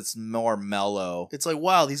though, because it's more mellow. It's like,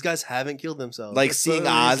 wow, these guys haven't killed themselves. Like That's seeing so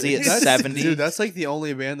Ozzy amazing. at that's, 70. Dude, that's like the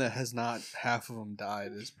only band that has not half of them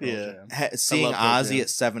died. Is Pearl Yeah. Jam. Seeing love Pearl Ozzy Jam. at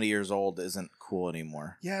 70 years old isn't cool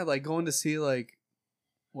anymore. Yeah, like going to see like,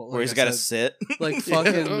 well, Where like he's I got to said, sit. like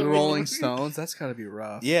fucking the Rolling Stones. That's got to be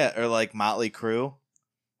rough. Yeah, or like Motley Crue.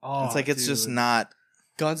 Oh, It's like it's just dude. not.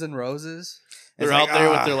 Guns N' Roses. They're It's out like, there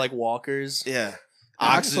ah, with their like walkers. yeah,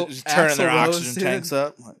 Axl- oxygen, turning their Axl Rose, oxygen dude. tanks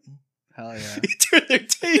up. Hell yeah. Turn their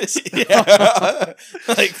tapes. Yeah.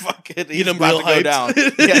 Like fucking, he's them about real to go hyped.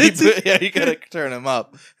 down. Yeah, you gotta turn him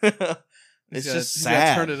up. It's just You gotta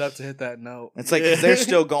sad. turn it up to hit that note. It's like 'cause they're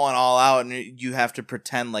still going all out, and you have to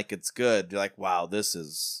pretend like it's good. You're like, wow, this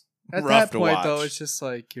is At rough that point, to watch. though, it's just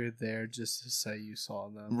like you're there just to say you saw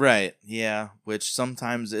them. Right? Yeah, which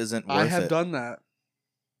sometimes isn't worth I have it done that.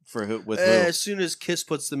 for who with As soon as Kiss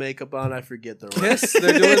puts the makeup on, I forget the Kiss,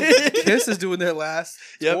 they're doing. Kiss is doing their last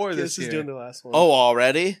Yep, tour Kiss this is year. doing the last one. who. Oh,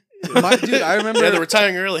 already? Dude, I remember. yeah, they're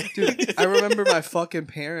retiring early. Dude, I remember my fucking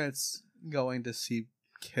parents going to see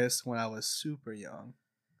Kiss when I was super young.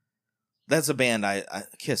 That's a band. I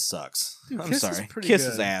Kiss sucks. Dude, I'm Kiss is sorry. pretty Kiss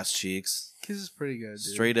good. is ass cheeks. Kiss is pretty good, dude.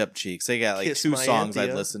 Straight up cheeks. They got like Kiss 2 My songs I'd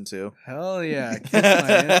Anthea. listen to. Hell yeah, Kiss My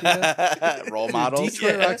Anthea. Role Dude, models.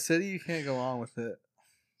 Detroit Yeah. Rock City, you can't go on with it.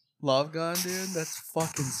 Love Gun, dude, that's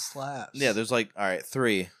fucking slaps. Yeah, there's like all right,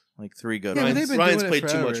 3 good Yeah, but ones. they've been Ryan's doing it played too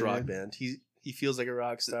forever, much rock dude. band. He feels like a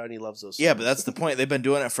rock star and he loves those. Yeah, songs. but that's the point. They've been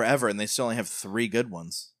doing it forever, and they still only have 3 good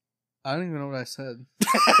ones. I don't even know what I said.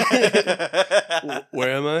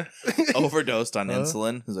 Where am I? Overdosed on Huh?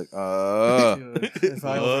 insulin. He's like, Dude, if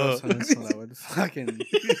I overdosed on this one, I would fucking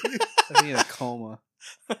I'd be in a coma.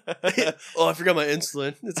 Oh, I forgot my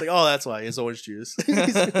insulin. It's like, oh, that's why. It's orange juice.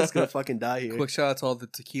 He's gonna fucking die here. Quick shout out to all the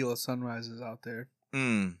tequila sunrises out there.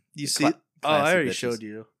 mm. You see? Cla- Oh, I classy already bitches. showed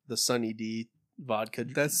you the Sunny D vodka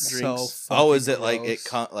That's drinks. so Oh, is fucking it like gross.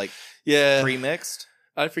 it like Yeah, pre-mixed?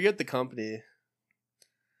 I forget the company.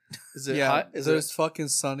 Is it? Yeah, hot? Is there's it? fucking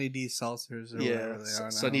Sunny D seltzers or Yeah, whatever they are now.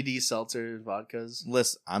 Sunny D seltzer vodkas.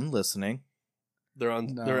 Listen, I'm listening. They're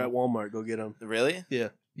on. No. They're at Walmart. Go get them. Really? Yeah,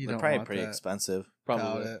 You They're don't probably want pretty that. expensive. Doubt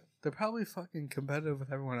probably. it. They're probably fucking competitive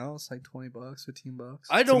with everyone else, like $20, $15.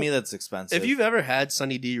 I To don't. me, that's expensive. If you've ever had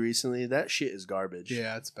Sunny D recently, that shit is garbage.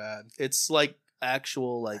 Yeah, it's bad. It's like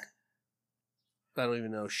actual like I don't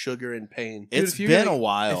even know sugar and pain. Dude, it's if you're been gonna- a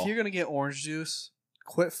while. If you're gonna get orange juice,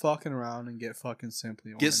 Quit fucking around and get fucking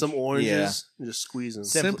Simply Orange. Get some oranges Yeah. and just squeeze them.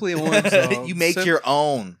 Simply Orange. Though. You make your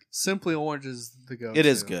own. Simply Orange is the go. It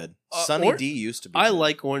is good. Sunny or- D used to be. I good.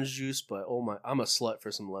 like orange juice, but oh my, I'm a slut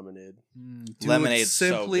for some lemonade. Dude, Lemonade's so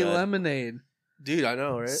Simply good. Lemonade. Dude, I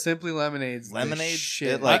know, right? Simply Lemonade's Lemonade. the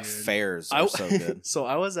shit, It like dude. fairs are so good. So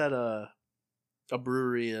I was at a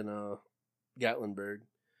brewery in Gatlinburg,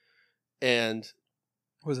 and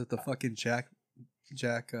Was it the fucking Jack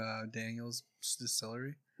Daniels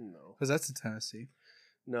distillery? no, Because that's in Tennessee.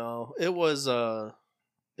 no, it was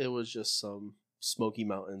just some Smoky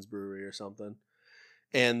Mountains brewery or something,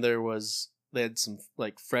 and they had some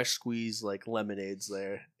like fresh squeezed like lemonades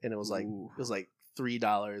there, and it was like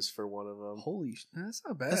 $3 for one of them. Holy, that's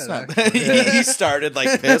not bad. That's not. actually. He started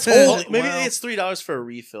like piss. Well, Holy, maybe wow. it's $3 for a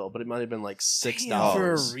refill, but it might have been like $6 Damn.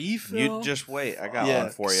 for a refill. You just wait. I got one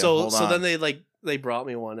for you. So Hold so on. then they brought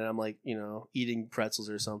me one, and I'm like, eating pretzels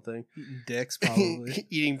or something, Eating dicks probably.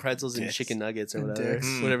 eating pretzels and Dicks. chicken nuggets or And whatever,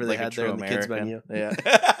 dicks. whatever they Like a had there true in the kids American. menu.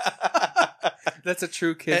 Yeah. That's a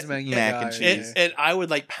true kids menu. mac guy and right cheese. there. And I would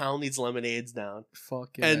like pound these lemonades down,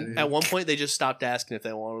 Fuck yeah, and dude. at one point they just stopped asking if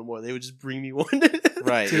they wanted more. They would just bring me one.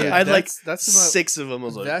 Right. Dude, Yeah. I had like that's 6 of them. I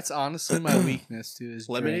was like, that's honestly my weakness, dude. Is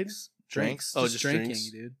Lemonade? Drinks? Oh, Just just drinking, drinks?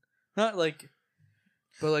 dude. Not like,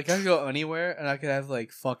 but like I could go anywhere and I could have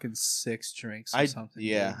like fucking 6 drinks or something.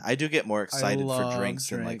 Yeah, dude. I do get more excited for love drinks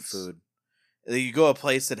than like drinks. food. You go a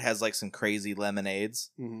place that has like some crazy lemonades,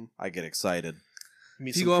 mhm. I get excited. Give me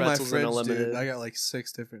If you some go on my pretzels and a fridge, dude, lemonade. I got like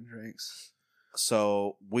 6 different drinks.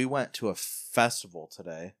 So we went to a festival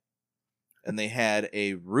today, and they had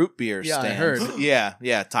a root beer Yeah, I stand. heard.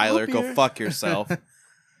 Yeah, Tyler, Root go beer. fuck yourself.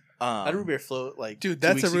 I had a root beer float like Dude, 2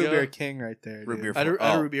 that's a weeks root ago. beer king right there. Root dude. beer I had a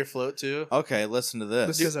Oh. root beer float too. Okay, listen to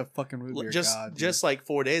this. This is a fucking root beer Just god. Dude. just like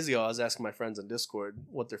 4 days ago, I was asking my friends on Discord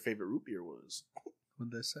what their favorite root beer was.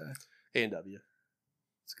 What'd they say? A&W.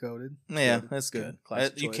 It's goaded. Yeah, Good. that's good.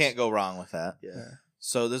 Classic You choice. can't go wrong with that. Yeah.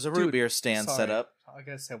 So there's a root Dude, beer stand set Sorry. up. I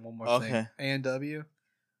gotta say one more Okay. thing. A&W.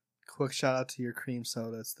 Quick shout out to your cream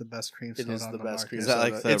soda. It's the best cream It soda is on the the best market. cream Is that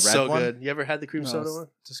soda. like the it's red so one? good. You ever had the cream No, soda it's one?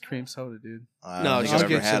 just cream soda, dude. I No, don't just think I'll I've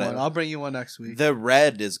get ever you had one. it. I'll bring you one next week. The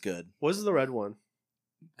red is good. What is the red one?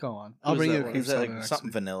 Go on. What I'll is bring that you a one? cream Is that soda like next something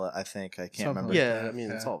week. vanilla? I think I can't Something remember. like Yeah, that, I mean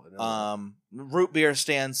it's yeah. all vanilla. Root beer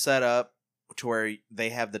stand set up to where they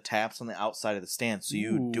have the taps on the outside of the stand, so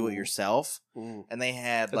you do it Ooh. yourself. Mm. And they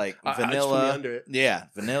had like I just put me vanilla, under it. yeah,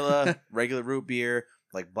 vanilla, regular root beer,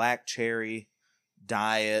 like black cherry,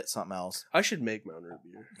 diet, something else. I should make my own root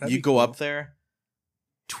beer. That'd you be go cool. up there,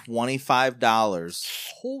 $25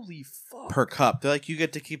 Holy fuck. per cup. They're like, you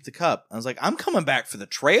get to keep the cup. I was like, I'm coming back for the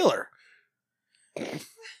trailer.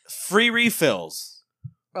 Free refills.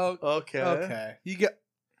 Oh, Okay. okay. You get.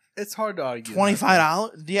 It's hard to argue. that.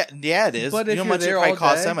 $25? Yeah, it is. But You if know how you're much it there probably all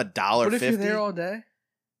cost day- them? $1.50. But if you're there all day,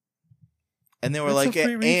 And they were it's like, a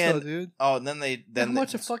free refill, and dude. oh, and then they How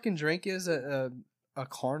much a fucking drink is at a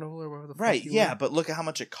carnival or whatever the fuck right, you yeah, want? but look at how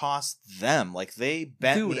much it cost them. Like they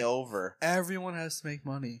bent Dude, me over. Everyone has to make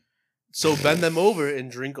money. So bend them over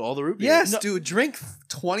and drink all the root beer. Yes, No. dude. Drink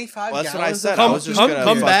 25 Well, that's what I gallons said. of I Come, was just come, gonna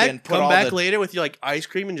come fucking back, put come all back the- later with your like ice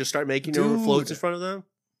cream and just start making your Dude. floats in front of them.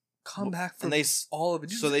 Come back for And they s- all of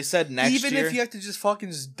it. So they said next even year. if you have to just fucking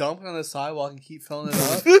just dump it on the sidewalk and keep filling it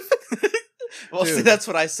up. well, see, Dude. that's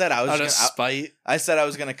what I said. I was Out of just gonna, spite. I said I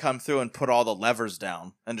was gonna come through and put all the levers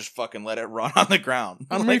down and just fucking let it run on the ground.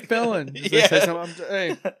 I'm Like- refilling. If they Yeah. say something,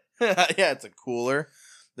 hey, yeah, it's a cooler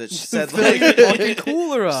that she said fill like your fucking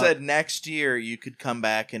cooler up. said next year you could come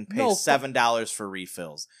back and pay No, $7 for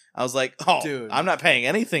refills. I was like, oh, Dude. I'm not paying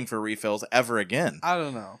anything for refills ever again. I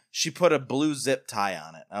don't know. She put a blue zip tie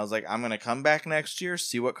on it. I was like, I'm gonna come back next year,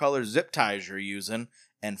 see what color zip ties you're using,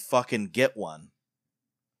 and fucking get one.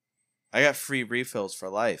 I got free refills for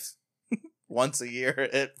life. Once a year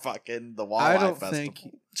at fucking the Walleye I don't Festival.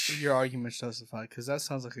 think your argument's justified because that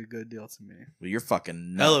sounds like a good deal to me. Well, you're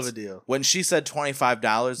fucking nuts. Hell of a deal. When she said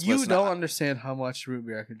 $25, You listen, don't understand how much root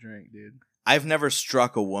beer I could drink, dude. I've never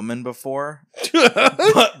struck a woman before,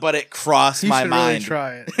 but it crossed You my should mind. really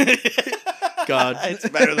try it. God. It's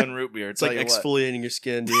better than root beer. It's like tell you what. exfoliating your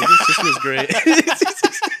skin, dude. It just feels great.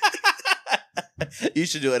 You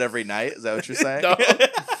should do it every night. Is that what you're saying? No.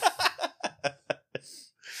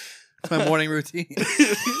 It's my morning routine.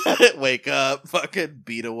 Wake up, fucking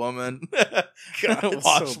beat a woman, it's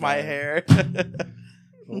wash so my bad. hair.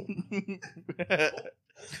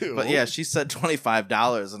 But yeah, she said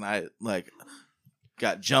 $25, and I like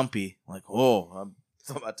got jumpy. Like, oh, I'm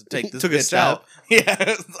about to take this Took a bitch step. out. Yeah,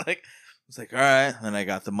 it's like all right. Then I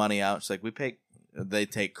got the money out. She's like, we paid. they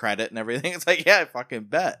take credit and everything. It's like, yeah, I fucking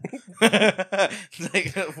bet. It's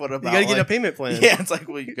like, what about You gotta get a like- payment plan. Yeah, it's like,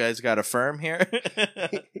 well, you guys got a firm here.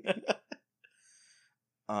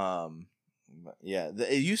 Yeah,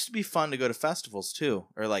 it used to be fun to go to festivals too,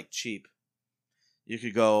 or like cheap. You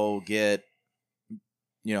could go get,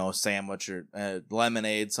 a sandwich or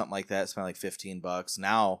lemonade, something like that. Spend like $15.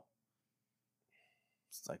 Now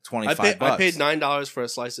it's like $25. I paid $9 for a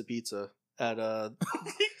slice of pizza at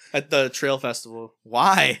at the Trail Festival.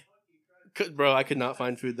 Why? Bro, I could not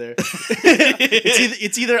find food there.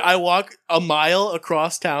 it's either I walk a mile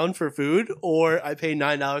across town for food, or I pay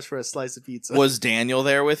 $9 for a slice of pizza. Was Daniel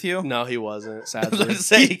there with you? No, he wasn't. I was Sadly, gonna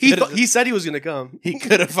say, he said he was gonna come. He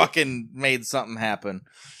could have fucking made something happen.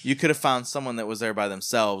 You could have found someone that was there by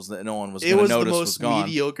themselves that no one was going It to was the notice was most gone.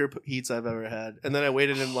 mediocre pizza I've ever had. And then I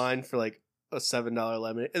waited in line for like a $7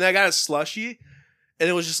 lemonade, and I got a slushie, and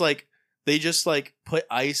it was just like they just like put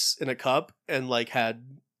ice in a cup and like had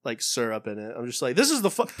like syrup in it. I'm just like, this is the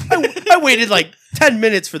fuck. I waited like 10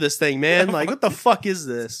 minutes for this thing, man. Like, what the fuck is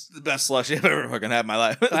this? The best slushie I've ever fucking had in my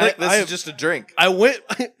life. Like, this is just a drink. I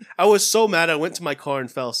was so mad. I went to my car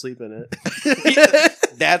and fell asleep in it.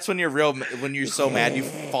 That's when when you're so mad you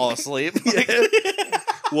fall asleep.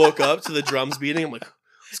 Woke up to the drums beating. I'm like,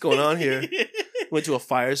 what's going on here? Went to a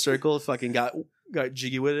fire circle. Fucking got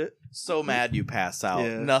jiggy with it. So mad you pass out.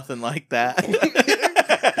 Yeah. Nothing like that.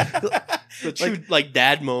 The true like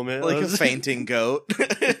dad moment. Like a fainting goat.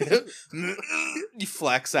 You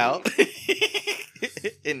flex out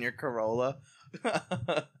in your Corolla.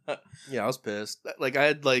 Yeah, I was pissed. Like I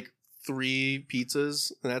had like 3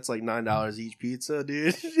 pizzas, and that's like $9 each pizza,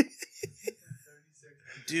 dude.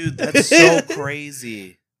 Dude, that's so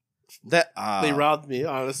crazy. That They robbed me,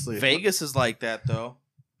 honestly. Vegas is like that though.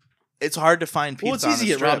 It's hard to find pizza. Well, it's easy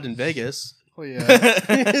to on get the robbed in Vegas. Well, yeah.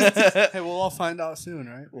 Hey, we'll all find out soon,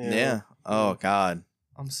 right? Yeah. Oh God.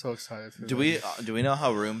 I'm so excited for Do we know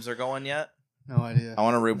how rooms are going yet? No idea. I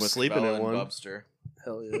want to room I'm with sleeping Bella in and one. Bubster.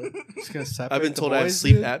 Hell yeah. Just gonna separate I've been the told I have boys,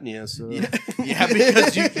 sleep dude? apnea, so Yeah,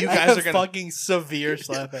 because you I guys have are gonna fucking severe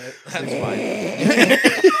slap it. That's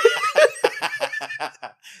fine.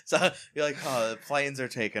 So you're like, oh, the planes are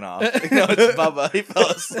taking off. No, it's Bubba. He fell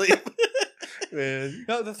asleep. man.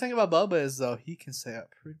 No, the thing about Bubba is though he can stay up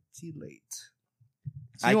pretty late.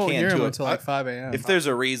 So I you won't can hear him too. until like 5 a.m. If there's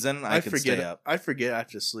a reason, I can forget stay up. I forget I have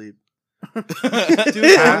to sleep.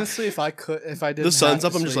 Dude, honestly, if I didn't, The sun's have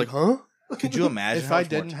up. to I'm just sleep- like, huh? Could you imagine? If how I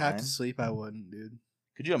much more didn't have time? to sleep, I wouldn't, dude.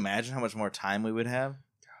 Could you imagine how much more time we would have?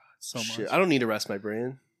 So much. Shit, I don't need to rest my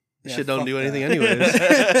brain. Yeah, Shit don't fuck do that. anything anyways.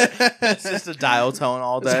 It's just a dial tone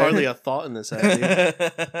all day. There's hardly a thought in this head.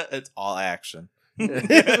 It's all action. Dude.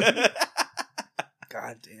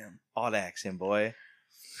 God damn. All action, boy.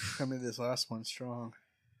 I mean, this last one's strong.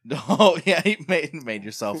 Oh yeah, you made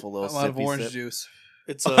yourself a little. I'm out of sippy orange sip. juice.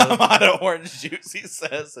 It's I'm a out of orange juice. He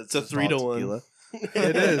says It's a just all 3-to-1. tequila.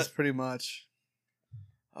 It is pretty much.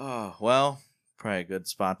 Oh well, probably a good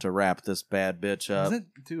spot to wrap this bad bitch up.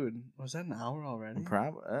 Was that an hour already?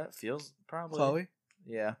 Probably it feels probably. Chloe?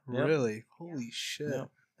 Yeah. Yep. Really? Holy shit. Yep.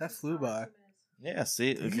 That flew by. Yeah.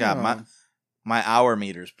 See, Damn. yeah, my hour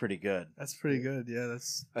meter's pretty good, That's pretty good. Yeah,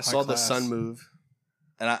 that's. I high saw the class. sun move.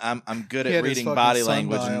 and I'm good He at had his reading fucking body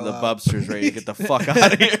language, and sundial the out. Bubster's ready to get the fuck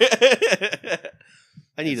out of here.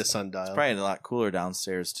 I need a sundial. It's probably a lot cooler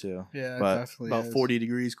downstairs too. Yeah, But definitely. About is. 40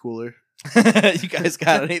 degrees cooler. You guys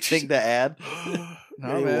got anything to add?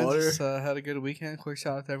 No, Any man. water? Just had a good weekend. Quick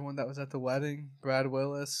shout out to everyone that was at the wedding. Brad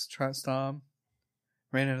Willis, Trent Stom.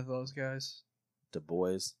 Ran into those guys. The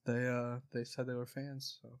boys They said they were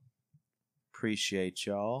fans. So appreciate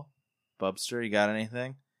y'all. Bubster, you got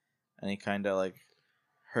anything? Any kind of like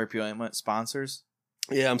herpy ointment sponsors?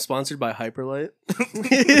 Yeah, I'm sponsored by Hyperlight.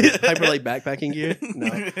 Hyperlight backpacking gear. No.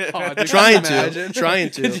 Oh, dude, Trying can you to. imagine? Trying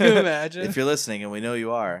to. Could you imagine? If you're listening, and we know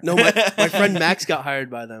you are. No, my friend Max got hired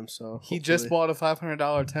by them, so He just hopefully- bought a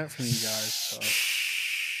 $500 tent from you guys. So.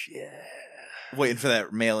 Yeah. Waiting for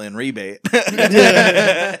that mail-in rebate.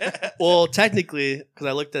 Well, technically, because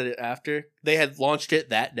I looked at it after, they had launched it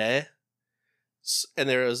that day, and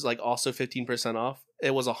there was like also 15% off.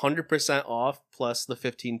 It was 100% off plus the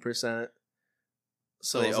 15%.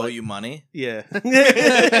 So it they was owe like- you money? Yeah. So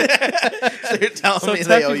you're telling me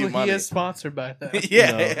they owe you technically money? he is sponsored by them.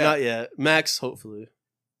 Yeah, No, yeah. not yet. Max, hopefully.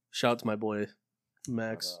 Shout out to my boy,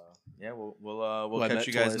 Max. Yeah, we'll I catch met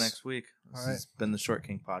you guys twice. next week. This All right. has been the Short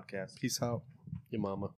King podcast. Peace out. Your mama.